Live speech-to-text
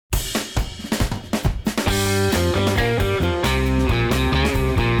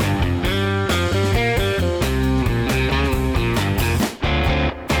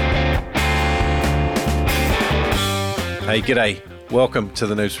Hey, g'day. Welcome to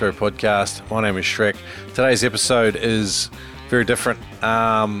the Spearos podcast. My name is Shrek. Today's episode is very different.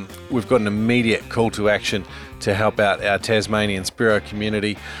 We've got an immediate call to action to help out our Tasmanian Spearo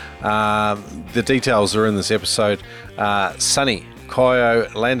community. The details are in this episode. Sonny,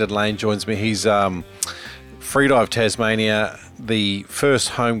 Kaeo, Landon-Lane joins me. He's Freedive Tasmania, the first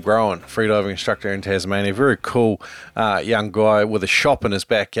homegrown freediving instructor in Tasmania. Very cool young guy with a shop in his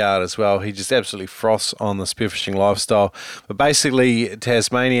backyard as well. He just absolutely froths on the spearfishing lifestyle. But basically,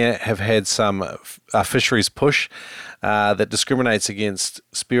 Tasmania have had some fisheries push that discriminates against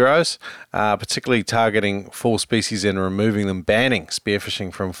Spearos, particularly targeting fall species and removing them, banning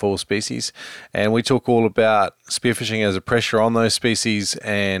spearfishing from fall species. And we talk all about spearfishing as a pressure on those species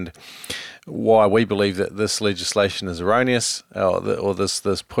and why we believe that this legislation is erroneous, or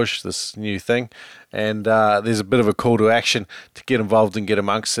this push, this new thing. And there's a bit of a call to action to get involved and get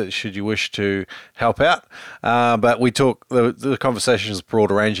amongst it should you wish to help out. But we talk, the conversation is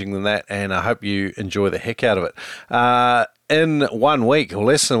broader ranging than that, and I hope you enjoy the heck out of it. In 1 week, or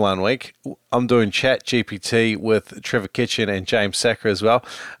less than 1 week, I'm doing Chat GPT with Trevor Kitchen and James Sacker as well.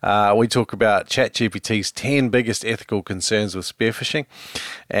 We talk about Chat GPT's 10 biggest ethical concerns with spearfishing.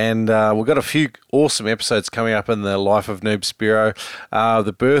 And we've got a few awesome episodes coming up in the life of Noob Spearo.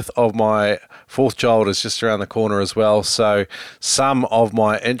 The birth of my fourth child is just around the corner as well. So some of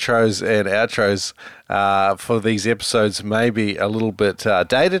my intros and outros for these episodes may be a little bit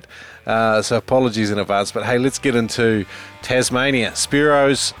dated. So apologies in advance. But hey, let's get into Tasmania.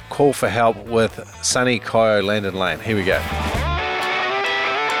 Spearos call for help with Sonny, Kaeo, Landon-Lane. Here we go.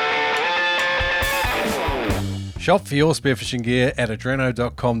 Shop for your spearfishing gear at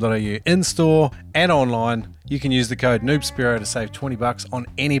adreno.com.au. In-store and online, you can use the code NoobSpearo to save $20 on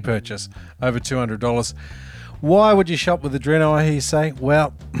any purchase over $200. Why would you shop with Adreno, I hear you say?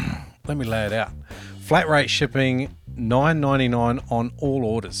 Well, let me lay it out. Flat rate shipping, $9.99 on all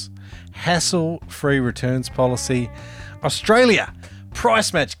orders. Hassle-free returns policy. Australia,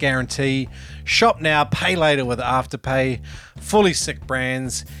 price match guarantee. Shop now, pay later with Afterpay. Fully sick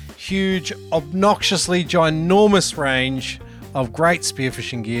brands. Huge, obnoxiously ginormous range of great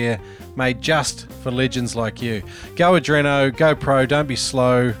spearfishing gear made just for legends like you. Go Adreno, go pro, don't be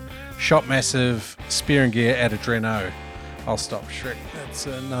slow. Shop massive, spear and gear at Adreno. I'll stop, Shrek. That's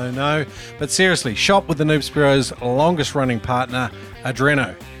a no-no. But seriously, shop with the Noob Spearo's longest running partner,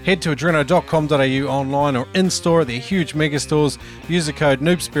 Adreno. Head to adreno.com.au online or in-store at their huge mega stores. Use the code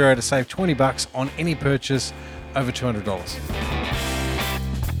NoobSpearo to save $20 on any purchase over $200.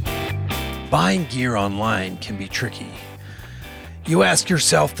 Buying gear online can be tricky. You ask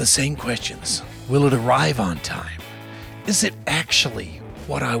yourself the same questions. Will it arrive on time? Is it actually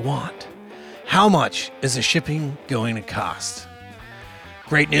what I want? How much is the shipping going to cost?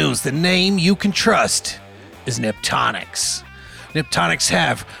 Great news, the name you can trust is Neptonics. Neptonics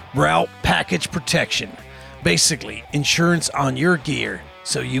have route package protection, basically insurance on your gear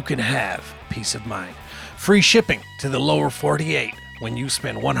so you can have peace of mind. Free shipping to the lower 48 when you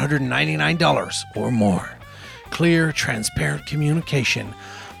spend $199 or more. Clear, transparent communication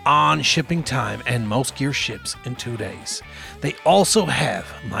on shipping time, and most gear ships in 2 days. They also have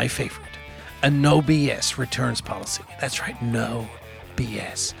my favorite, a no BS returns policy. That's right, no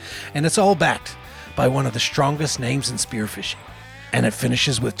BS. And it's all backed by one of the strongest names in spearfishing. And it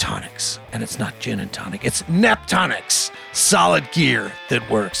finishes with tonics. And it's not gin and tonic, it's Neptonics. Solid gear that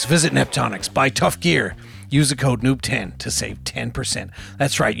works. Visit Neptonics. Buy tough gear. Use the code NOOB10 to save 10%.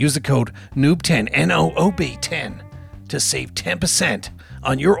 That's right, use the code NOOB10, N-O-O-B 10, to save 10%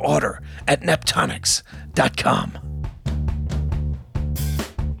 on your order at neptonics.com.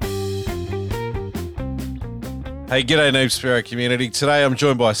 Hey, g'day Noob Spearo community. Today I'm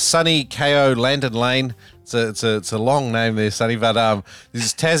joined by Sonny, Kaeo, Landon-Lane. It's a long name there, Sonny, but this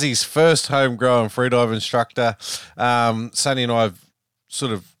is Tassie's first homegrown freedive instructor. Sonny and I have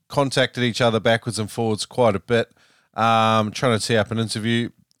sort of contacted each other backwards and forwards quite a bit, trying to tee up an interview.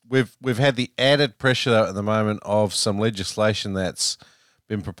 We've had the added pressure though, at the moment of some legislation that's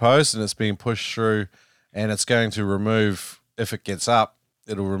been proposed and it's being pushed through, and it's going to remove, if it gets up,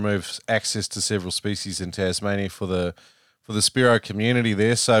 it'll remove access to several species in Tasmania for the Spearo community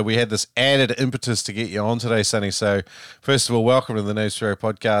there. So we had this added impetus to get you on today, Sonny. So first of all, welcome to the Noob Spearo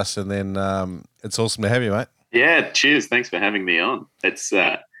podcast, and then it's awesome to have you, mate. Yeah, cheers. Thanks for having me on. It's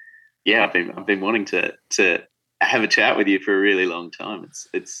I've been wanting to have a chat with you for a really long time.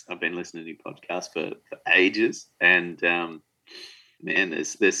 I've been listening to your podcast for ages, and man,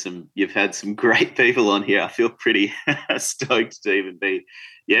 there's some, you've had some great people on here. I feel pretty stoked to even be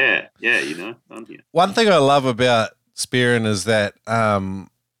on here. One thing I love about spearing is that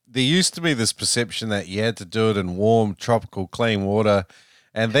there used to be this perception that you had to do it in warm, tropical, clean water.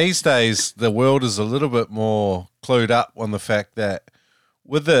 And these days, the world is a little bit more clued up on the fact that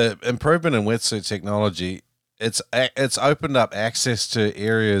with the improvement in wetsuit technology, it's opened up access to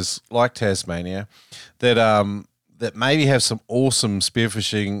areas like Tasmania that maybe have some awesome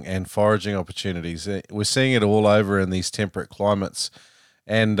spearfishing and foraging opportunities. We're seeing it all over in these temperate climates,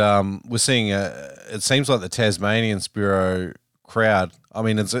 and we're seeing it seems like the Tasmanian Spearo crowd. I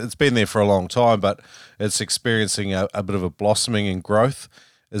mean, it's been there for a long time, but it's experiencing a bit of a blossoming and growth.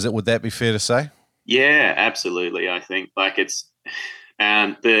 Would that be fair to say? Yeah, absolutely. I think like it's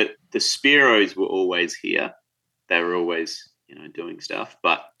the Spearos were always here. They were always, doing stuff,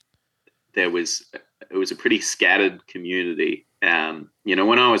 but it was a pretty scattered community. When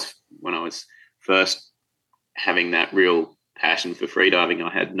I was first having that real passion for freediving, I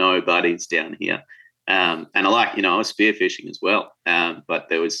had no buddies down here, and I was spearfishing as well. But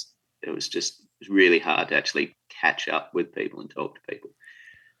it was just really hard to actually catch up with people and talk to people.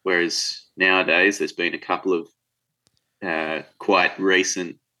 Whereas nowadays, there's been a couple of quite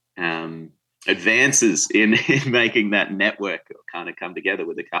recent advances in making that network kind of come together,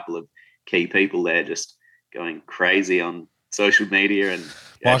 with a couple of key people there just going crazy on social media and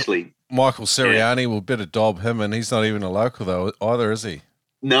Michael Sirianni, will better dob him, and he's not even a local though either, is he?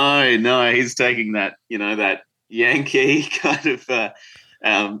 No, he's taking that that Yankee kind of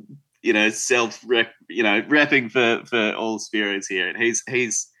repping for all Spearos here, and he's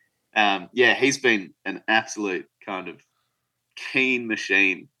been an absolute kind of keen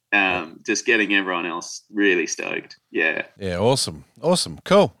machine. Just getting everyone else really stoked. Yeah, awesome,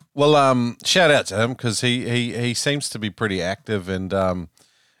 cool. Well, shout out to him, because he seems to be pretty active and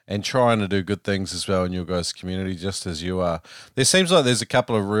trying to do good things as well in your guys' community, just as you are. There seems like there's a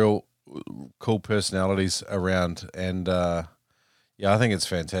couple of real cool personalities around, and I think it's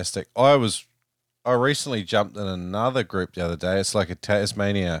fantastic. I recently jumped in another group the other day. It's like a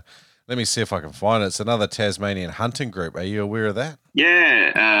Tasmania. Let me see if I can find it. It's another Tasmanian hunting group. Are you aware of that?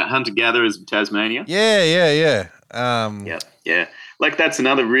 Yeah, hunter-gatherers of Tasmania. Yeah. Yeah. Like that's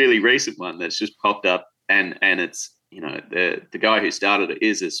another really recent one that's just popped up, and it's the guy who started it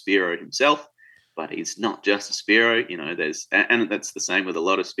is a Spearo himself, but he's not just a Spearo. And that's the same with a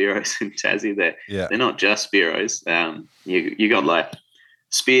lot of Spearos in Tassie. They're not just Spearos. You got like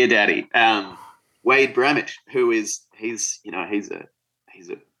Spear Daddy, Wade Bramich, who is he's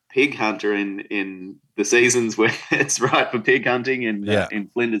a pig hunter in the seasons where it's right for pig hunting in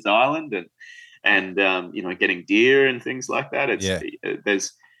Flinders Island, and getting deer and things like that.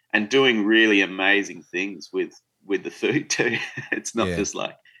 There's doing really amazing things with the food too. It's not just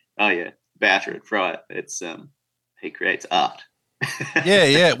like, batter it, fry it. It's he creates art.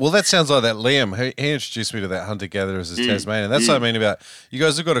 Yeah. Well, that sounds like that Liam. He introduced me to that hunter gatherers as Tasmanian. That's what I mean about you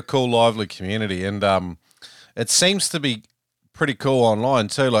guys have got a cool, lively community, and it seems to be pretty cool online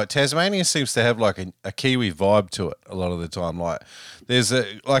too. Like Tasmania seems to have like a Kiwi vibe to it a lot of the time. Like there's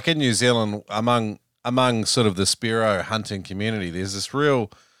like in New Zealand among sort of the Spearo hunting community, there's this real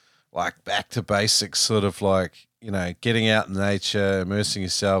like back to basics sort of like, getting out in nature, immersing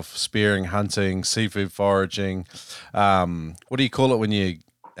yourself, spearing, hunting, seafood foraging. What do you call it when you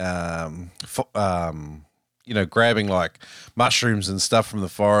grabbing like mushrooms and stuff from the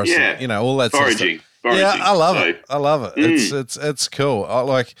forest? Yeah, and, all that foraging. Sort of stuff. Foraging. Yeah, I love it. It's cool.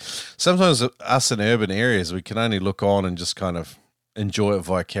 Like sometimes us in urban areas, we can only look on and just kind of enjoy it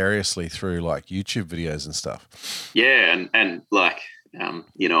vicariously through like YouTube videos and stuff. Yeah, and like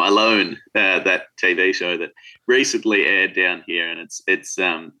Alone, that TV show that recently aired down here, and it's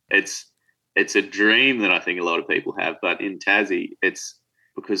a dream that I think a lot of people have, but in Tassie, it's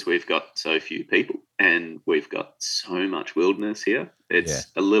because we've got so few people and we've got so much wilderness here. It's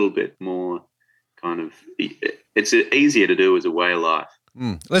a little bit more kind of, it's easier to do as a way of life.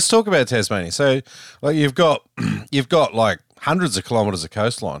 Let's talk about Tasmania. So, like, you've got like hundreds of kilometres of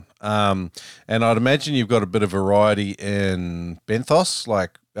coastline, and I'd imagine you've got a bit of variety in benthos,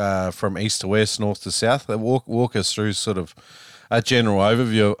 like from east to west, north to south. Walk us through sort of a general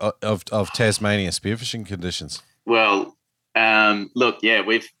overview of Tasmania spearfishing conditions. Well, look,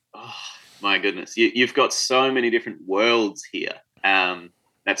 my goodness, you've got so many different worlds here.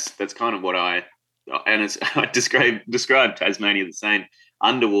 That's kind of what I describe Tasmania the same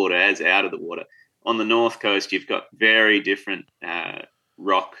underwater as out of the water. On the north coast, you've got very different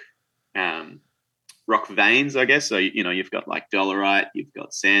rock veins, I guess. So you've got like dolerite, you've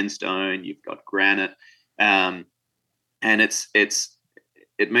got sandstone, you've got granite, and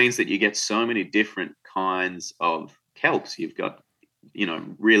it means that you get so many different kinds of kelps. You've got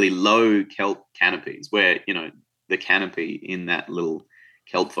really low kelp canopies where the canopy in that little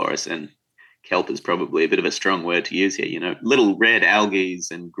kelp forests, and kelp is probably a bit of a strong word to use here. Little red algae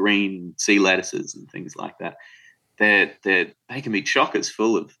and green sea lettuces and things like that. They can be chockers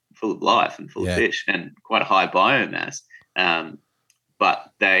full of life and full of fish and quite a high biomass.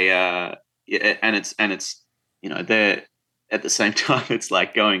 But they and it's they're at the same time, it's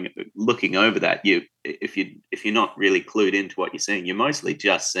like looking over that. If you're not really clued into what you're seeing, you're mostly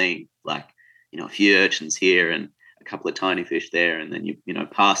just seeing like a few urchins here and a couple of tiny fish there, and then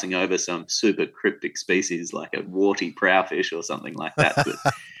passing over some super cryptic species like a warty prowfish or something like that. But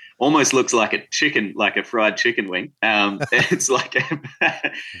almost looks like a fried chicken wing. It's like,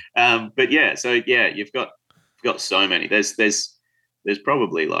 but yeah. So yeah, you've got so many. There's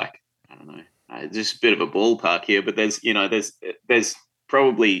probably like, I don't know. Just a bit of a ballpark here, but there's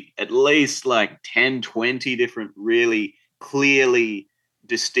probably at least like 10, 20 different really clearly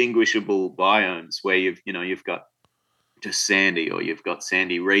distinguishable biomes where you've got just sandy, or you've got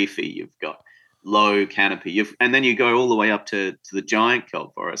sandy reefy, you've got low canopy, and then you go all the way up to the giant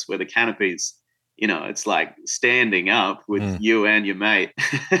kelp forest where the canopy's, it's like standing up with you and your mate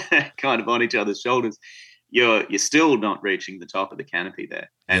kind of on each other's shoulders. You're still not reaching the top of the canopy there,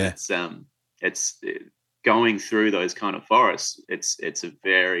 and it's going through those kind of forests. It's a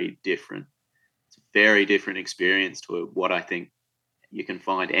very different experience to what I think you can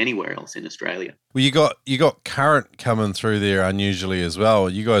find anywhere else in Australia. Well, you got current coming through there unusually as well.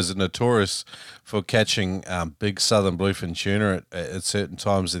 You guys are notorious for catching big southern bluefin tuna at certain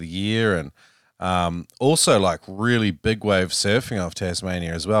times of the year, and also like really big wave surfing off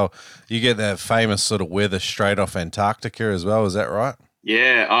Tasmania as well. You get that famous sort of weather straight off Antarctica as well. Is that right?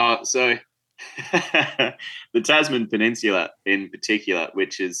 Yeah. So the Tasman Peninsula in particular,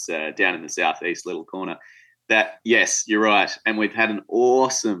 which is down in the southeast little corner, that, yes, you're right. And we've had an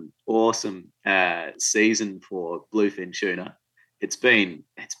awesome season for bluefin tuna. It's been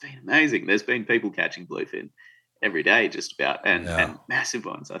amazing. There's been people catching bluefin every day just about, and massive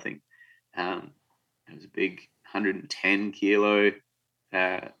ones. I think it was a big 110 kilo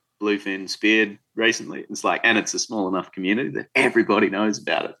bluefin speared recently. It's like, and it's a small enough community that everybody knows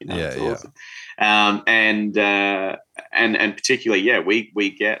about it. It's awesome. And particularly, we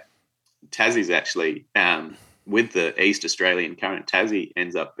get Tassie's actually, with the East Australian current. Tassie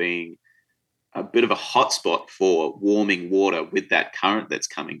ends up being a bit of a hotspot for warming water with that current that's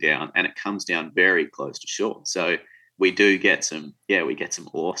coming down, and it comes down very close to shore. So we do get some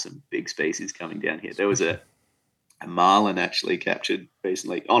awesome big species coming down here. There was a marlin actually captured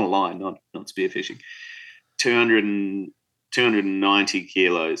recently on a line, not spearfishing, 290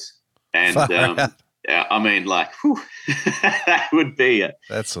 kilos. And I mean, like, whew, that would be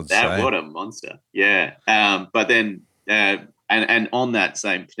that's insane. What a monster. Yeah. But then, and on that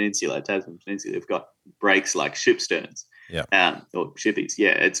same peninsula, Tasman Peninsula, they've got breaks like ship sterns, or shippies.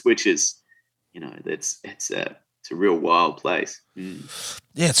 Yeah. It's a real wild place.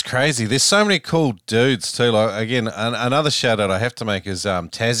 Yeah, it's crazy. There's so many cool dudes too. Like, again, another shout out I have to make is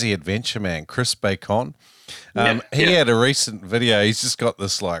Tassie Adventure Man, Chris Bacon. He had a recent video. He's just got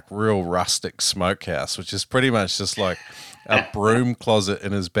this like real rustic smokehouse, which is pretty much just like a broom closet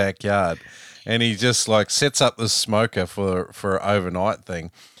in his backyard. And he just like sets up this smoker for an overnight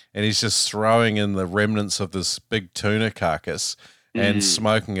thing. And he's just throwing in the remnants of this big tuna carcass and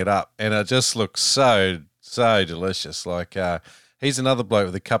smoking it up. And it just looks so delicious. Like, he's another bloke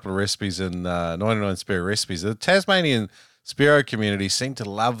with a couple of recipes in 99 Spearo Recipes. The Tasmanian Spearo community seem to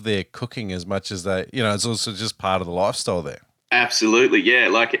love their cooking as much as they, it's also just part of the lifestyle there. Absolutely, yeah.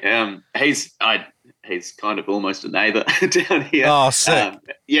 Like, he's kind of almost a neighbour down here. Oh, sick.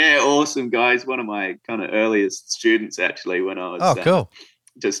 Awesome guy. He's one of my kind of earliest students actually when I was cool.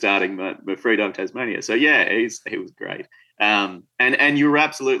 Just starting my Freedom Tasmania. So yeah, he was great. And you're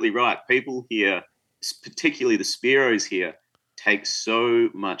absolutely right. People here, particularly the Spearos here, take so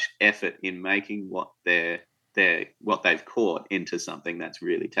much effort in making what they've caught into something that's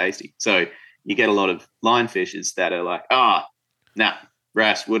really tasty. So you get a lot of lionfishers that are like, nah,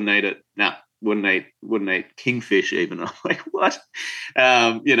 wrasse, wouldn't eat it. Nah, wouldn't eat kingfish even. I'm like, what?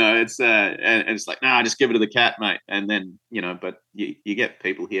 It's and it's like, nah, just give it to the cat, mate. And then, but you get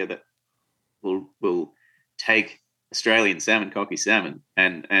people here that will take Australian salmon, cocky salmon,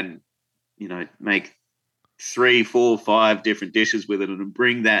 and make 3, 4, 5 different dishes with it, and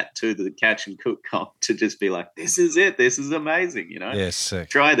bring that to the catch and cook comp to just be like, this is it. This is amazing. Yes, sick.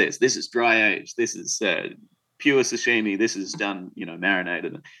 Try this. This is dry aged. This is pure sashimi. This is done,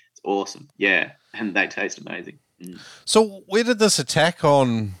 marinated. It's awesome. Yeah. And they taste amazing. So where did this attack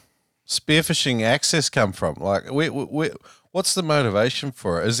on spearfishing access come from? Like, What's the motivation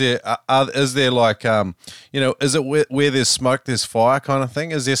for it? Is there is there like is it where there's smoke there's fire kind of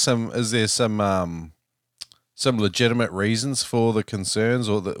thing? Is there some legitimate reasons for the concerns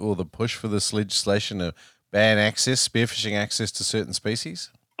or the push for this legislation to ban spearfishing access to certain species?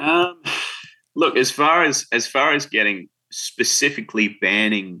 Look, as far as getting specifically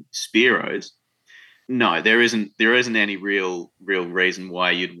banning Spearos, no, there isn't any real reason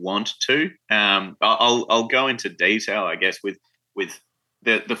why you'd want to. I'll go into detail, I guess, with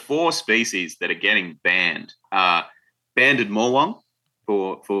the 4 species that are getting banned are banded morwong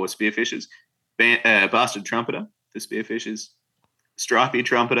for spearfishers, bastard trumpeter for spearfishers, stripy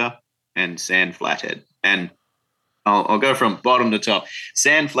trumpeter, and sand flathead. And I'll go from bottom to top.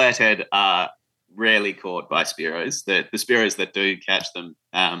 Sand flathead are rarely caught by Spearos. The Spearos that do catch them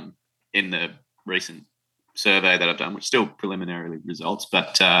in the recent survey that I've done, which still preliminary results,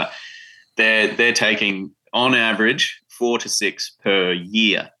 but they're taking on average 4 to 6 per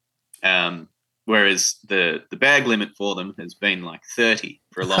year, whereas the bag limit for them has been like 30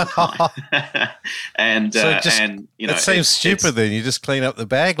 for a long time. and it seems stupid. Then you just clean up the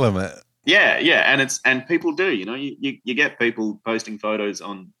bag limit. Yeah, and people do. You get people posting photos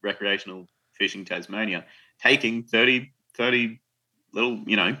on recreational fishing Tasmania taking 30 little,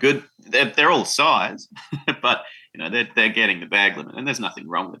 good. They're all size, but they're getting the bag limit, and there's nothing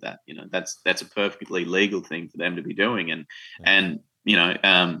wrong with that. That's a perfectly legal thing for them to be doing, and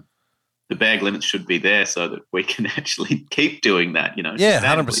the bag limits should be there so that we can actually keep doing that.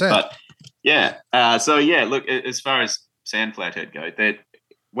 100%. But look, as far as sand flathead go, that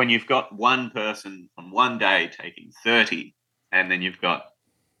when you've got one person on one day taking 30, and then you've got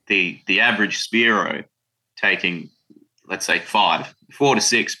the average Spearo taking, let's say 4 to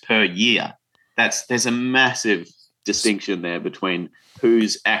 6 per year, there's a massive distinction there between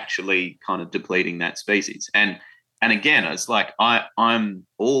who's actually kind of depleting that species. And again, it's like I'm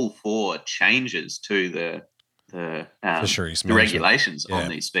all for changes to the fisheries the regulations on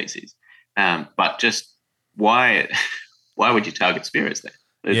these species, but just why would you target Spearos there?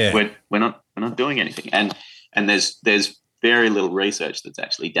 We're not doing anything, and there's very little research that's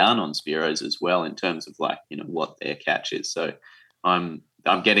actually done on Spearos as well in terms of what their catch is. So I'm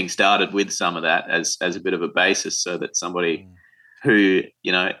getting started with some of that as a bit of a basis, so that somebody who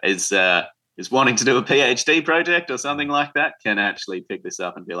is wanting to do a PhD project or something like that can actually pick this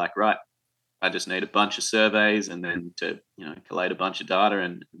up and be like, right, I just need a bunch of surveys and then to collate a bunch of data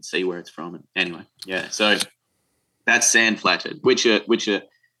and see where it's from. And anyway, so that's sand flathead, which are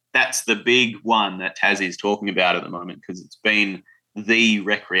that's the big one that Tassie's talking about at the moment, because it's been the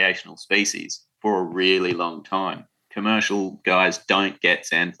recreational species for a really long time. Commercial guys don't get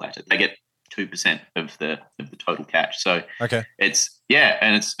sand flathead; they get 2% of the total catch. So it's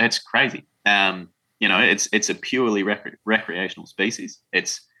crazy. It's a purely recreational species.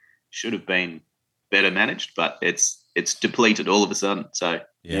 It should have been better managed, but it's depleted all of a sudden. So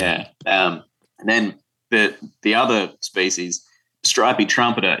and then the other species, stripy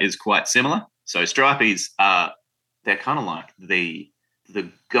trumpeter, is quite similar. So stripies they're kind of like the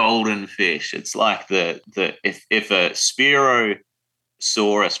golden fish. It's like if a Spearo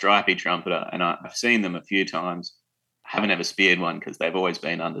saw a stripy trumpeter, and I've seen them a few times. I haven't ever speared one because they've always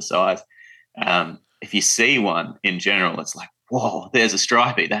been undersized. If you see one in general, it's like, whoa, there's a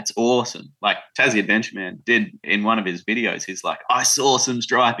stripy. That's awesome. Like Tassie Adventure Man did in one of his videos. He's like, I saw some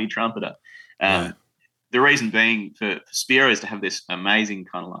stripy trumpeter. The reason being for Spearos to have this amazing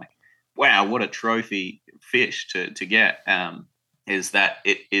kind of like, wow, what a trophy fish to get, is that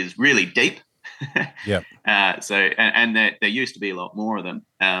it is really deep. And there used to be a lot more of them,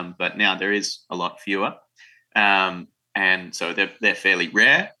 but now there is a lot fewer. And so they're fairly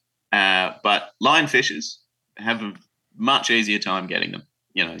rare. But line fishers have a much easier time getting them.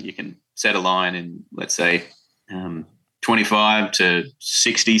 You can set a line in, let's say, 25 to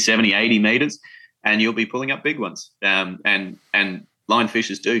 60, 70, 80 meters, and you'll be pulling up big ones. And line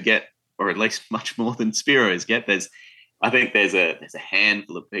fishers do get, or at least much more than Spearos get. I think there's a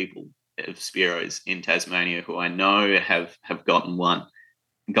handful of people of Spearos in Tasmania who I know have gotten one,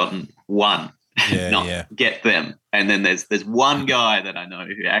 get them. And then there's one guy that I know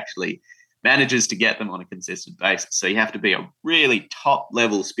who actually manages to get them on a consistent basis. So you have to be a really top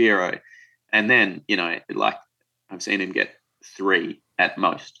level Spearo, and then like I've seen him get 3 at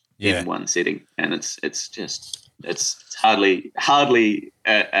most in one sitting, and it's hardly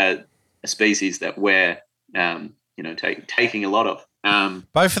a species that we're taking a lot of.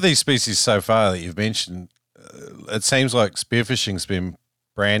 Both of these species so far that you've mentioned, it seems like spearfishing's been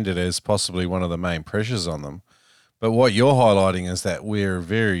branded as possibly one of the main pressures on them. But what you're highlighting is that we're a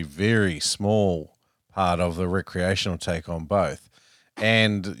very, very small part of the recreational take on both.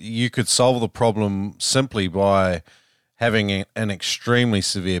 And you could solve the problem simply by having an extremely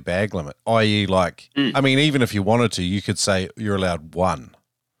severe bag limit, i.e. even if you wanted to, you could say you're allowed one,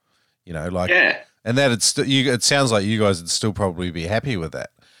 Yeah. and that it sounds like you guys would still probably be happy with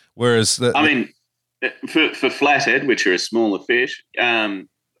that. Whereas for flathead, which are a smaller fish,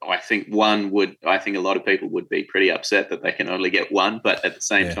 I think a lot of people would be pretty upset that they can only get one, but at the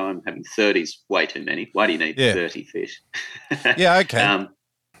same time, having 30 is way too many. Why do you need 30 fish? Yeah, okay.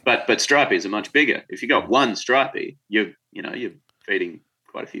 But stripies are much bigger. If you got one stripie, you're feeding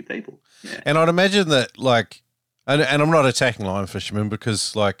quite a few people. Yeah. And I'd imagine that and I'm not attacking line fishermen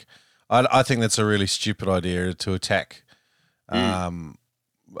because I think that's a really stupid idea to attack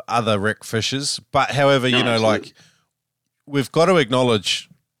other rec fishers. But however, absolutely. We've got to acknowledge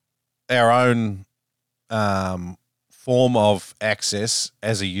our own form of access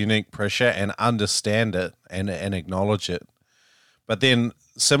as a unique pressure and understand it and acknowledge it. But then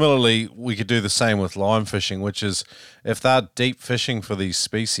similarly, we could do the same with line fishing, which is if they're deep fishing for these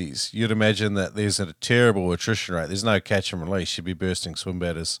species, you'd imagine that there's a terrible attrition rate. There's no catch and release. You'd be bursting swim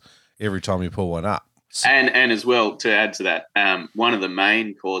baiters every time you pull one up. And as well, to add to that, one of the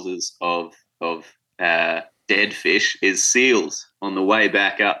main causes of dead fish is seals on the way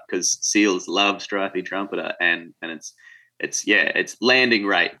back up, because seals love stripy trumpeter, and it's landing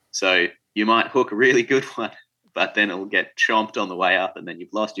rate. So you might hook a really good one, but then it'll get chomped on the way up, and then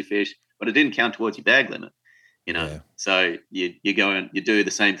you've lost your fish, but it didn't count towards your bag limit, Yeah. So you go and you do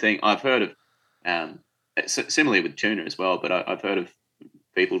the same thing. I've heard of similarly with tuna as well, but I've heard of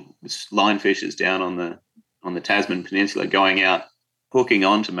people, line fishers down on the Tasman Peninsula, going out hooking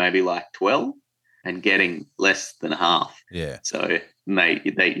onto maybe 12 and getting less than half. Yeah. So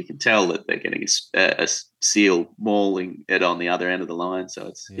you can tell that they're getting a seal mauling it on the other end of the line. So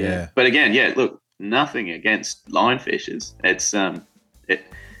it's But again, look, nothing against line fishers. It's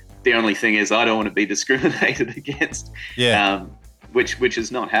the only thing is I don't want to be discriminated against. Yeah. Which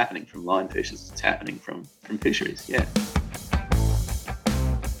is not happening from line fishers. It's happening from fisheries. Yeah.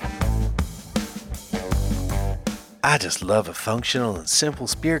 I just love a functional and simple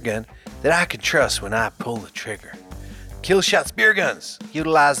spear gun that I can trust when I pull the trigger. Killshot Spear Guns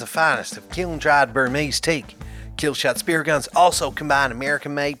utilize the finest of kiln-dried Burmese teak. Killshot Spear Guns also combine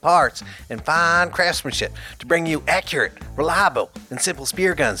American-made parts and fine craftsmanship to bring you accurate, reliable, and simple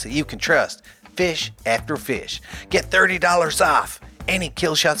spear guns that you can trust, fish after fish. Get $30 off any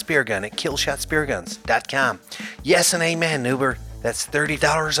Killshot Spear Gun at killshotspearguns.com. Yes and amen, Uber. That's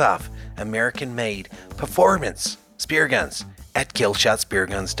 $30 off American-made performance spear guns at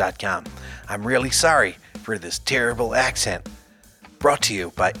killshotspearguns.com. I'm really sorry for this terrible accent. Brought to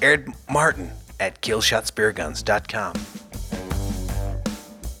you by Ed Martin at killshotspearguns.com.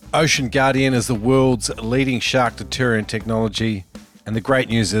 Ocean Guardian is the world's leading shark deterrent technology, and the great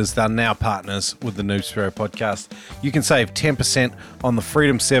news is they're now partners with the Noob Spearo podcast. You can save 10% on the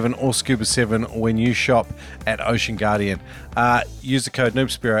Freedom 7 or Scuba 7 when you shop at Ocean Guardian. Use the code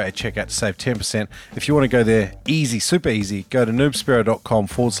Noob Spearo at checkout to save 10%. If you want to go there, easy, super easy, go to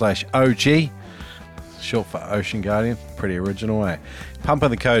noobspearo.com/OG, short for Ocean Guardian. Pretty original, eh? Pump in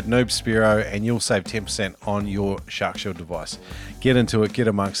the code Noob Spearo and you'll save 10% on your Shark Shield device. Get into it, get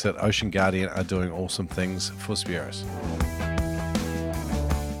amongst it. Ocean Guardian are doing awesome things for Spearos.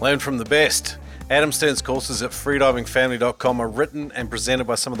 Learn from the best. Adam Stern's courses at freedivingfamily.com are written and presented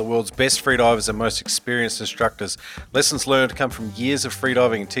by some of the world's best freedivers and most experienced instructors. Lessons learned come from years of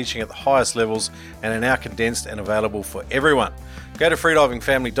freediving and teaching at the highest levels and are now condensed and available for everyone. Go to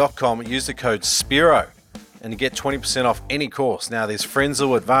freedivingfamily.com, use the code SPEARO and you get 20% off any course. Now there's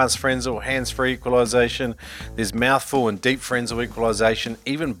Frenzel, Advanced Frenzel, Hands-Free Equalization, there's Mouthful and Deep Frenzel Equalization,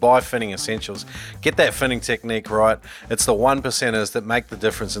 even Bi-Finning Essentials. Get that finning technique right. It's the 1%ers that make the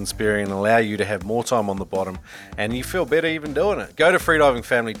difference in spearing and allow you to have more time on the bottom, and you feel better even doing it. Go to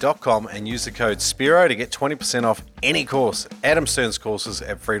freedivingfamily.com and use the code SPEARO to get 20% off any course. Adam Stern's courses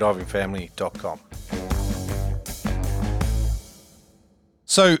at freedivingfamily.com.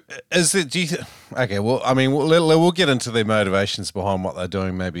 So, okay, well, I mean, we'll get into their motivations behind what they're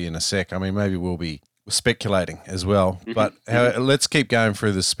doing maybe in a sec. I mean, maybe we'll be speculating as well. But let's keep going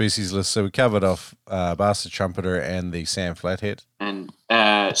through the species list. So we covered off bastard trumpeter and the sand flathead. And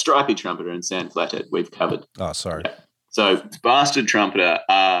stripy trumpeter and sand flathead we've covered. Oh, sorry. Yeah. So bastard trumpeter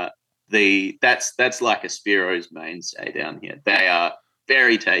are that's like a Spearo's mainstay down here. They are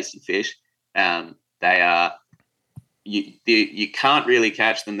very tasty fish. They are... You can't really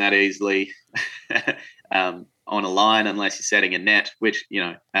catch them that easily on a line unless you're setting a net, which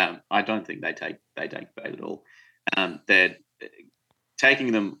I don't think they take bait at all.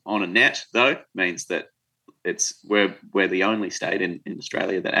 taking them on a net, though, means that we're the only state in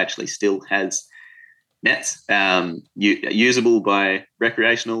Australia that actually still has nets usable by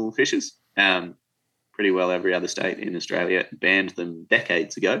recreational fishers. Pretty well every other state in Australia banned them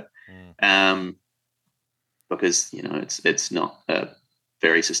decades ago, because it's not a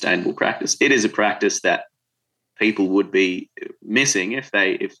very sustainable practice. It is a practice that people would be missing if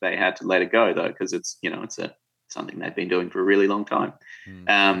they had to let it go, though, because it's something they've been doing for a really long time.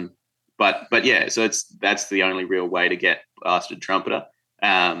 But yeah, so that's the only real way to get bastard trumpeter,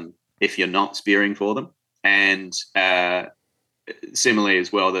 if you're not spearing for them. And similarly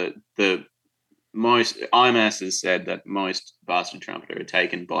as well, the most IMAS has said that most bastard trumpeter are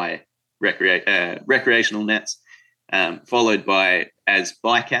taken by recreational nets, followed by as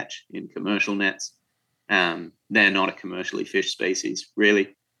bycatch in commercial nets. They're not a commercially fished species,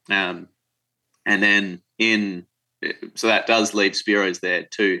 really. And then so that does leave Spearos there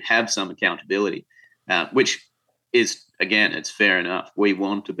to have some accountability, which is, again, it's fair enough. We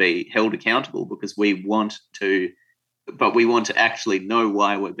want to be held accountable because we want to actually know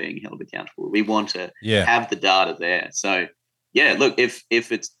why we're being held accountable. We want to have the data there. So, yeah, look, if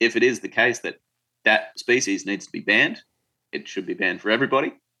it is the case that species needs to be banned, it should be banned for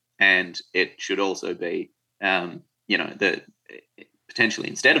everybody, and it should also be, potentially,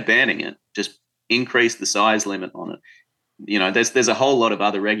 instead of banning it, just increase the size limit on it. There's a whole lot of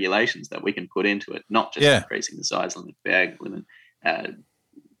other regulations that we can put into it, not just increasing the size limit, bag limit,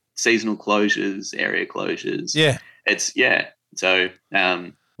 seasonal closures, area closures. Yeah. So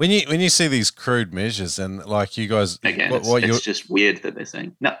when you see these crude measures, and like you guys, again, it's just weird that they're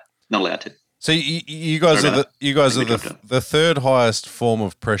saying no, not allowed to. So you guys are the third highest form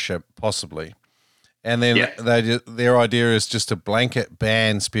of pressure possibly, and then their idea is just to blanket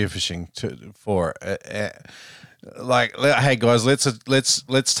ban spearfishing for it. Like, hey guys,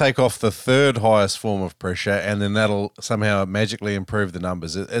 let's take off the third highest form of pressure, and then that'll somehow magically improve the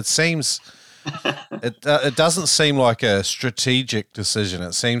numbers. It seems. It doesn't seem like a strategic decision.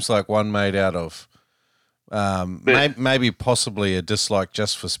 It seems like one made out of maybe possibly a dislike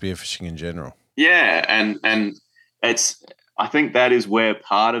just for spearfishing in general. Yeah, and I think that is where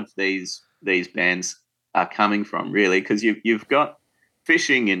part of these bans are coming from, really, because you've got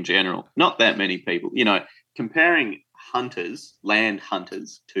fishing in general. Not that many people, comparing land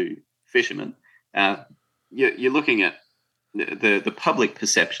hunters to fishermen. You're looking at the public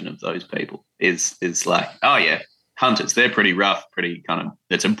perception of those people is like, oh yeah, hunters, they're pretty rough, pretty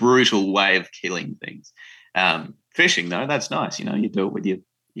it's a brutal way of killing things. Fishing, though, that's nice. You do it with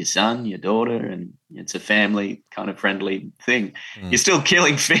your son, your daughter, and it's a family kind of friendly thing. You're still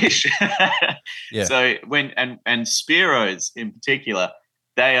killing fish. Yeah. So and Spearos in particular,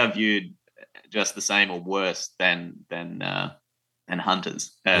 they are viewed just the same or worse than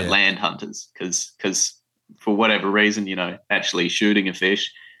hunters, land hunters, because for whatever reason, actually shooting a fish,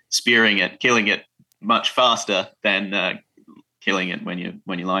 spearing it, killing it much faster than killing it when you're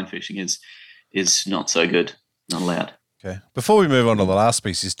line fishing is not so good, not allowed. Okay. Before we move on to the last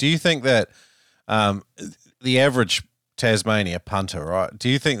species, do you think that the average Tasmania punter, right, do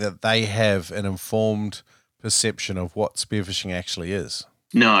you think that they have an informed perception of what spearfishing actually is?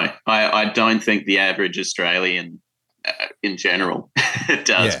 No, I don't think the average Australian in general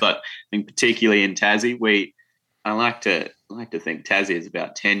does, but I think particularly in Tassie, I like to think Tassie is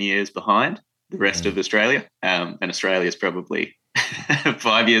about 10 years behind the rest of Australia, and Australia is probably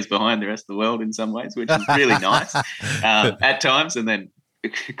 5 years behind the rest of the world in some ways, which is really nice at times, and then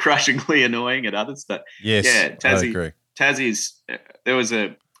crushingly annoying at others. But Tassie, I agree. Tassie's.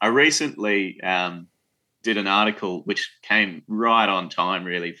 I recently did an article which came right on time,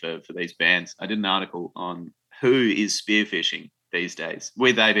 really, for these bans. I did an article on who is spearfishing these days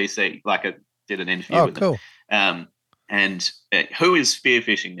with ABC. Like, I did an interview with them. And who is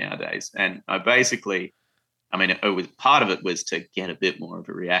spearfishing nowadays? And it was part of it was to get a bit more of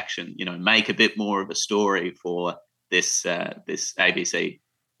a reaction, make a bit more of a story for this ABC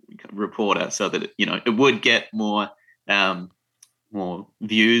reporter, so that it would get more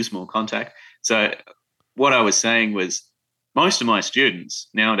views, more contact. So what I was saying was, most of my students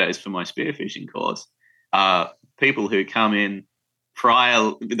nowadays for my spearfishing course are people who come in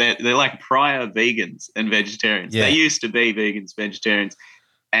prior. They're like prior vegans and vegetarians. They used to be vegans, vegetarians,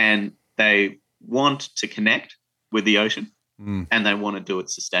 and they want to connect with the ocean, and they want to do it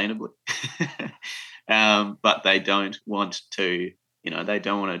sustainably. But they don't want to, they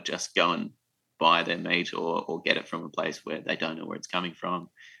don't want to just go and buy their meat or get it from a place where they don't know where it's coming from.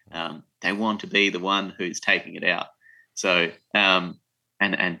 They want to be the one who's taking it out. So,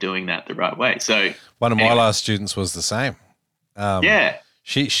 and doing that the right way. So one of my last students was the same. Yeah.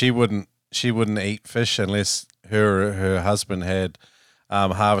 She wouldn't eat fish unless her husband had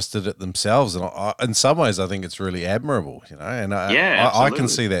harvested it themselves, and in some ways I think it's really admirable, and I can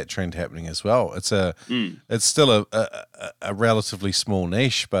see that trend happening as well. It's still a relatively small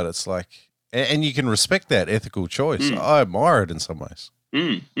niche, but it's like, and you can respect that ethical choice. I admire it in some ways.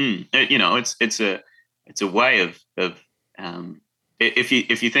 It's a way of if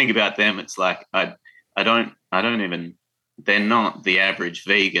you think about them, it's like I don't even, they're not the average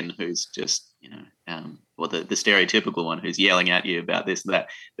vegan who's just or the stereotypical one who's yelling at you about this and that.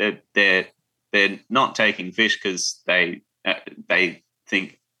 They're not taking fish because they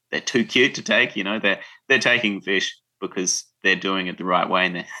think they're too cute to take. They're taking fish because they're doing it the right way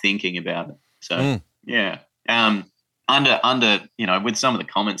and they're thinking about it. So under with some of the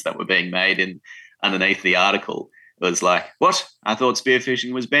comments that were being made underneath the article, it was like, what? I thought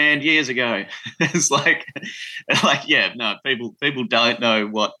spearfishing was banned years ago. It's like, no, people don't know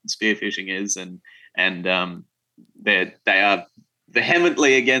what spearfishing is, and they are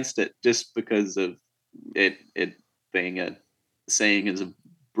vehemently against it just because of it being seen as a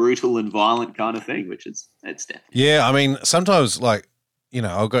brutal and violent kind of thing, it's definitely. Yeah, I mean, sometimes I've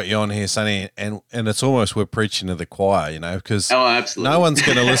got you on here, Sonny, and it's almost we're preaching to the choir, because absolutely. No one's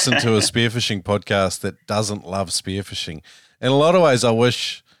going to listen to a spearfishing podcast that doesn't love spearfishing. In a lot of ways, I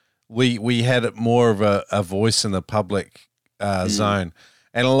wish we had more of a voice in the public zone.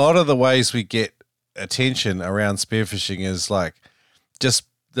 And a lot of the ways we get attention around spearfishing is like just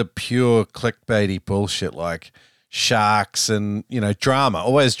the pure clickbaity bullshit, like sharks and drama,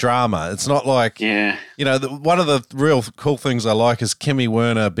 always drama. It's not like one of the real cool things I like is Kimmy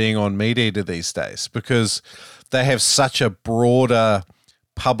Werner being on Meat Eater these days, because they have such a broader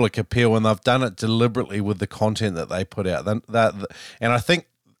public appeal and they've done it deliberately with the content that they put out. And I think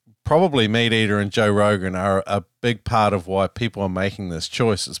probably Meat Eater and Joe Rogan are a big part of why people are making this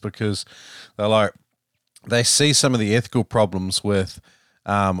choice. It's because they see some of the ethical problems with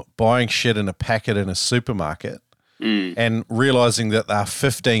buying shit in a packet in a supermarket and realizing that they're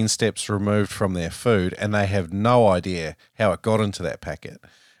 15 steps removed from their food and they have no idea how it got into that packet.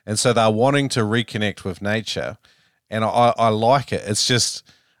 And so they're wanting to reconnect with nature. And I like it. It's just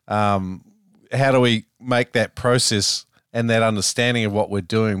how do we make that process and that understanding of what we're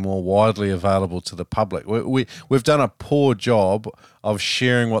doing more widely available to the public? We've done a poor job of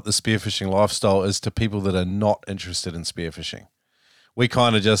sharing what the spearfishing lifestyle is to people that are not interested in spearfishing. We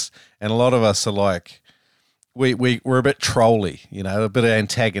kind of just, and a lot of us are like, we're a bit trolly, a bit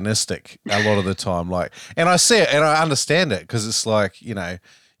antagonistic a lot of the time. And I see it and I understand it because it's like, you're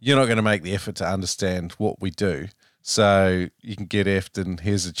not going to make the effort to understand what we do. So you can get effed and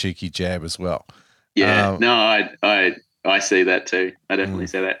here's a cheeky jab as well. Yeah, I see that too. I definitely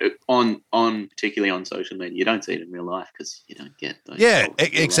see that particularly on social media. You don't see it in real life because you don't get those. Yeah,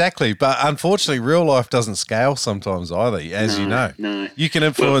 exactly. But unfortunately, real life doesn't scale sometimes either, as you know. No. You can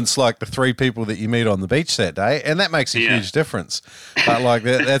influence the 3 people that you meet on the beach that day, and that makes a huge difference. But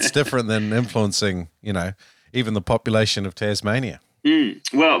that's different than influencing, even the population of Tasmania.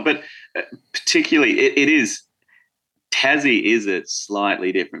 Well, but particularly it is. Tassie is a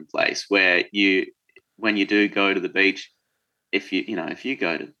slightly different place where when you do go to the beach, if you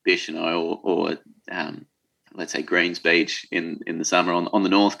go to Bishano or let's say Greens Beach in the summer on the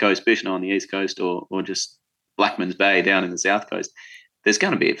north coast, Bishano on the east coast, or just Blackman's Bay down in the south coast, there's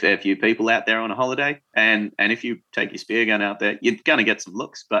going to be a fair few people out there on a holiday, and if you take your spear gun out there, you're going to get some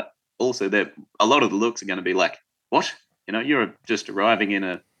looks, but also a lot of the looks are going to be like, what? You're just arriving in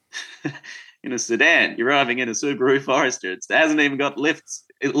a in a sedan. You're arriving in a Subaru Forester. It hasn't even got lift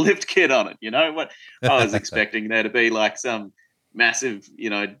kit on it. What I was expecting there to be like some massive,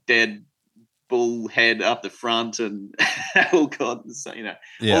 dead bull head up the front and all kinds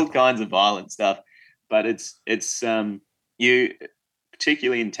of violent stuff. But it's you,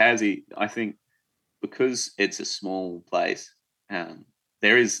 particularly in Tassie, I think because it's a small place,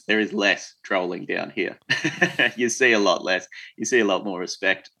 there is less trolling down here. You see a lot less. You see a lot more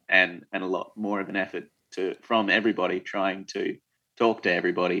respect and a lot more of an effort from everybody trying to talk to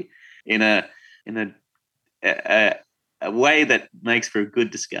everybody in a way that makes for a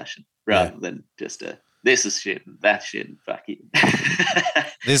good discussion rather than just this is shit and that shit and fuck you.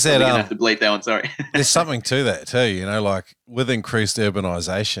 There's that. We're gonna have to bleep that one. Sorry. There's something to that too. With increased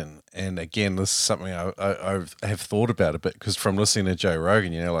urbanisation, and again, this is something I have thought about a bit because from listening to Joe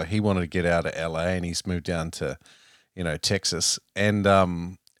Rogan, he wanted to get out of LA and he's moved down to, Texas,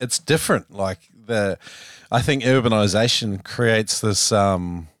 and it's different. I think urbanisation creates this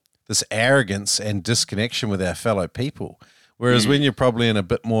arrogance and disconnection with our fellow people, Whereas when you're probably in a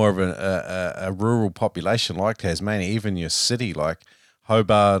bit more of a rural population like Tasmania, even your city like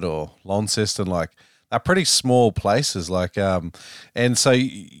Hobart or Launceston, like they're pretty small places. Like, and so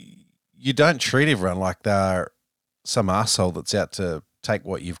you don't treat everyone like they're some asshole that's out to take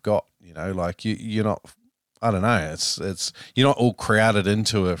what you've got. You know, like you're not. I don't know. It's you're not all crowded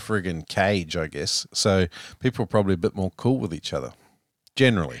into a friggin' cage, I guess. So people are probably a bit more cool with each other,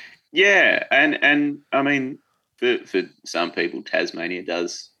 generally. Yeah, and I mean, for some people, Tasmania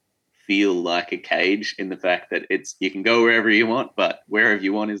does feel like a cage in the fact that you can go wherever you want, but wherever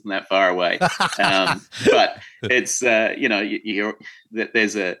you want isn't that far away. But it's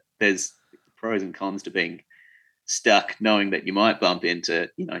there's pros and cons to being stuck, knowing that you might bump into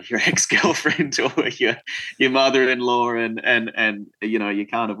your ex-girlfriend or your mother-in-law, and you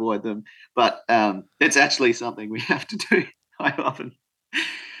can't avoid them. But it's actually something we have to do. I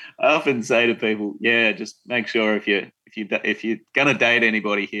often say to people, just make sure if you're gonna date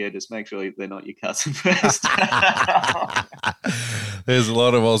anybody here, just make sure they're not your cousin first. There's a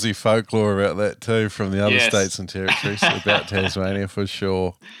lot of Aussie folklore about that too, from the other states and territories about Tasmania for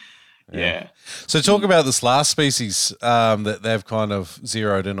sure. Yeah. So talk about this last species that they've kind of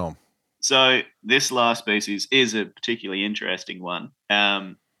zeroed in on. So this last species is a particularly interesting one,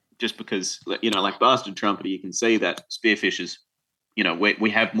 just because like bastard trumpeter, you can see that spearfishers, we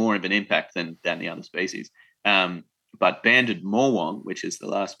have more of an impact than the other species. But banded morwong, which is the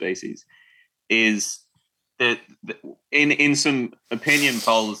last species, is in some opinion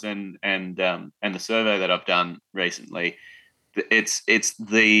polls and the survey that I've done recently, it's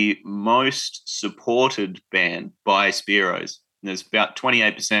the most supported band by Spearos. And there's about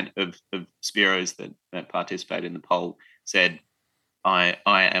 28% of Spearos that participate in the poll said, I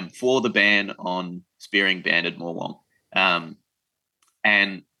am for the ban on spearing banded morwong.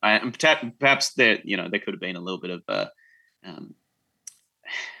 And perhaps there could have been a little bit of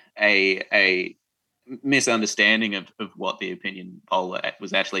a misunderstanding of what the opinion poll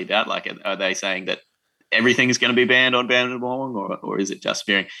was actually about. Like, are they saying that everything is going to be banned on banded morwong, or is it just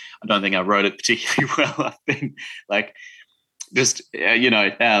spearing? I don't think I wrote it particularly well. I've been like just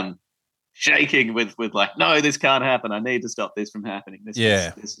shaking with like, no, this can't happen. I need to stop this from happening. This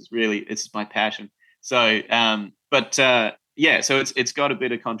is really, it's my passion. So, so it's got a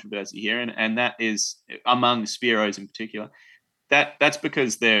bit of controversy here, and that is among Spearos in particular. That's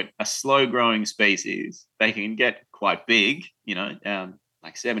because they're a slow-growing species. They can get quite big,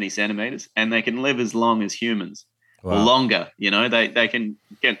 like 70 centimeters, and they can live as long as humans or longer. They can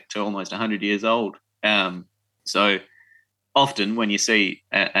get to almost 100 years old. So often when you see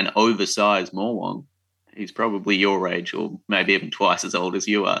an oversized morwong, he's probably your age or maybe even twice as old as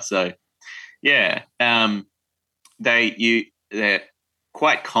you are. So yeah, they're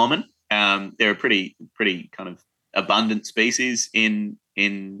quite common. They're a pretty kind of abundant species in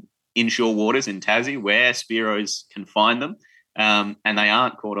inshore waters in Tassie where Spearos can find them, and they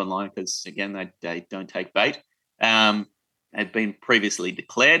aren't caught on line because again they don't take bait. They've been previously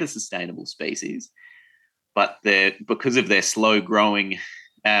declared a sustainable species, but because of their slow growing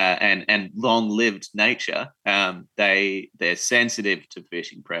and long-lived nature, they're sensitive to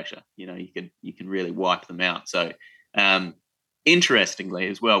fishing pressure. You can really wipe them out. So interestingly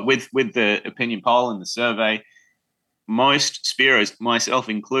as well, with the opinion poll and the survey, most Spearos, myself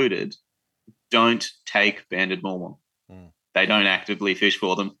included, don't take banded morwong. They don't actively fish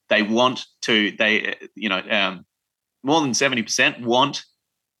for them. They want to. More than 70% want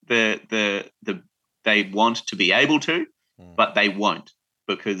they want to be able to, but they won't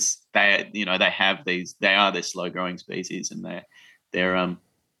because they have these. They are this slow growing species, and they're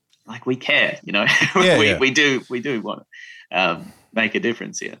like we care. We do want to make a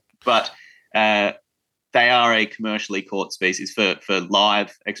difference here, but. They are a commercially caught species for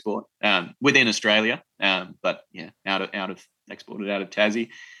live export within Australia, but out of exported out of Tassie,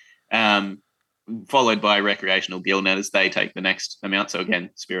 followed by recreational gill netters. They take the next amount. So again,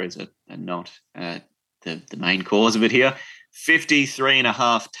 Spearos are not the main cause of it here.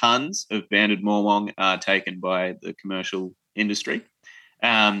 53.5 tons of banded morwong are taken by the commercial industry,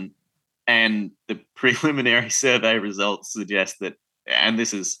 and the preliminary survey results suggest that, and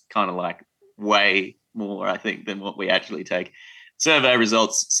this is kind of like way more, I think, than what we actually take. Survey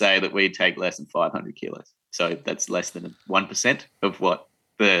results say that we take less than 500 kilos. So that's less than 1% of what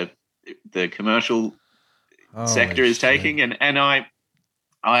the commercial sector is taking. And I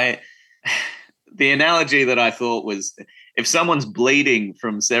the analogy that I thought was, if someone's bleeding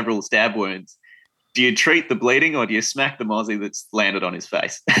from several stab wounds, do you treat the bleeding or do you smack the Aussie that's landed on his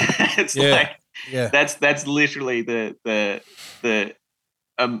face? That's literally the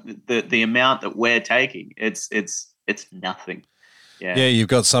amount that we're taking. It's nothing. Yeah, you've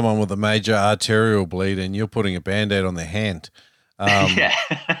got someone with a major arterial bleed and you're putting a Band-Aid on their hand. Yeah.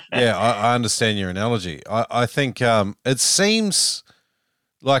 Yeah, I understand your analogy. I think it seems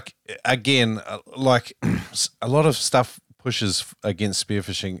like, again, like a lot of stuff pushes against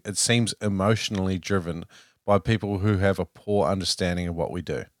spearfishing. It seems emotionally driven by people who have a poor understanding of what we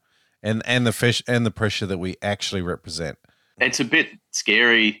do and the fish and the pressure that we actually represent. It's a bit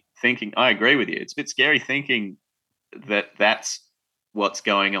scary thinking. I agree with you. It's a bit scary thinking that that's what's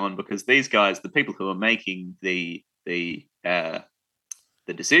going on, because these guys, the people who are making the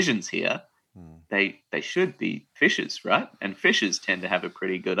decisions here, they should be fishers, right? And fishers tend to have a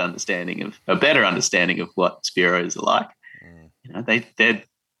pretty good understanding of a better understanding of what Spearos are like. You know,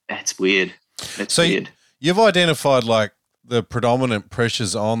 that's weird. That's so weird. You've identified like the predominant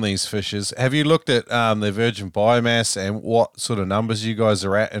pressures on these fishes. Have you looked at their virgin biomass and what sort of numbers you guys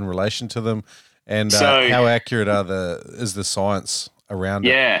are at in relation to them, and how accurate is the science around it?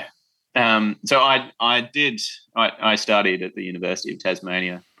 Yeah. So I studied at the University of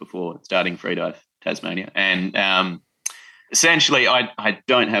Tasmania before starting Freedive Tasmania, and essentially I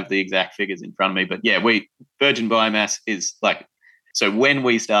don't have the exact figures in front of me, but yeah, virgin biomass is like, so when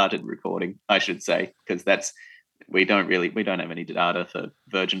we started recording, I should say, because we don't have any data for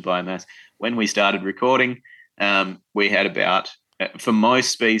virgin biomass. When we started recording, we had about, for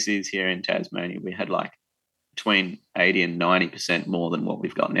most species here in Tasmania, we had like between 80 and 90% more than what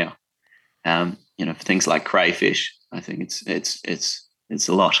we've got now. You know, for things like crayfish, I think it's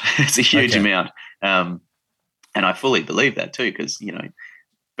a lot. It's a huge amount. And I fully believe that too, because, you know,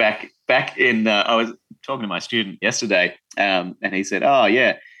 back in, I was talking to my student yesterday, and he said, oh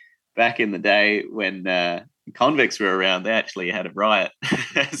yeah, back in the day when convicts were around, they actually had a riot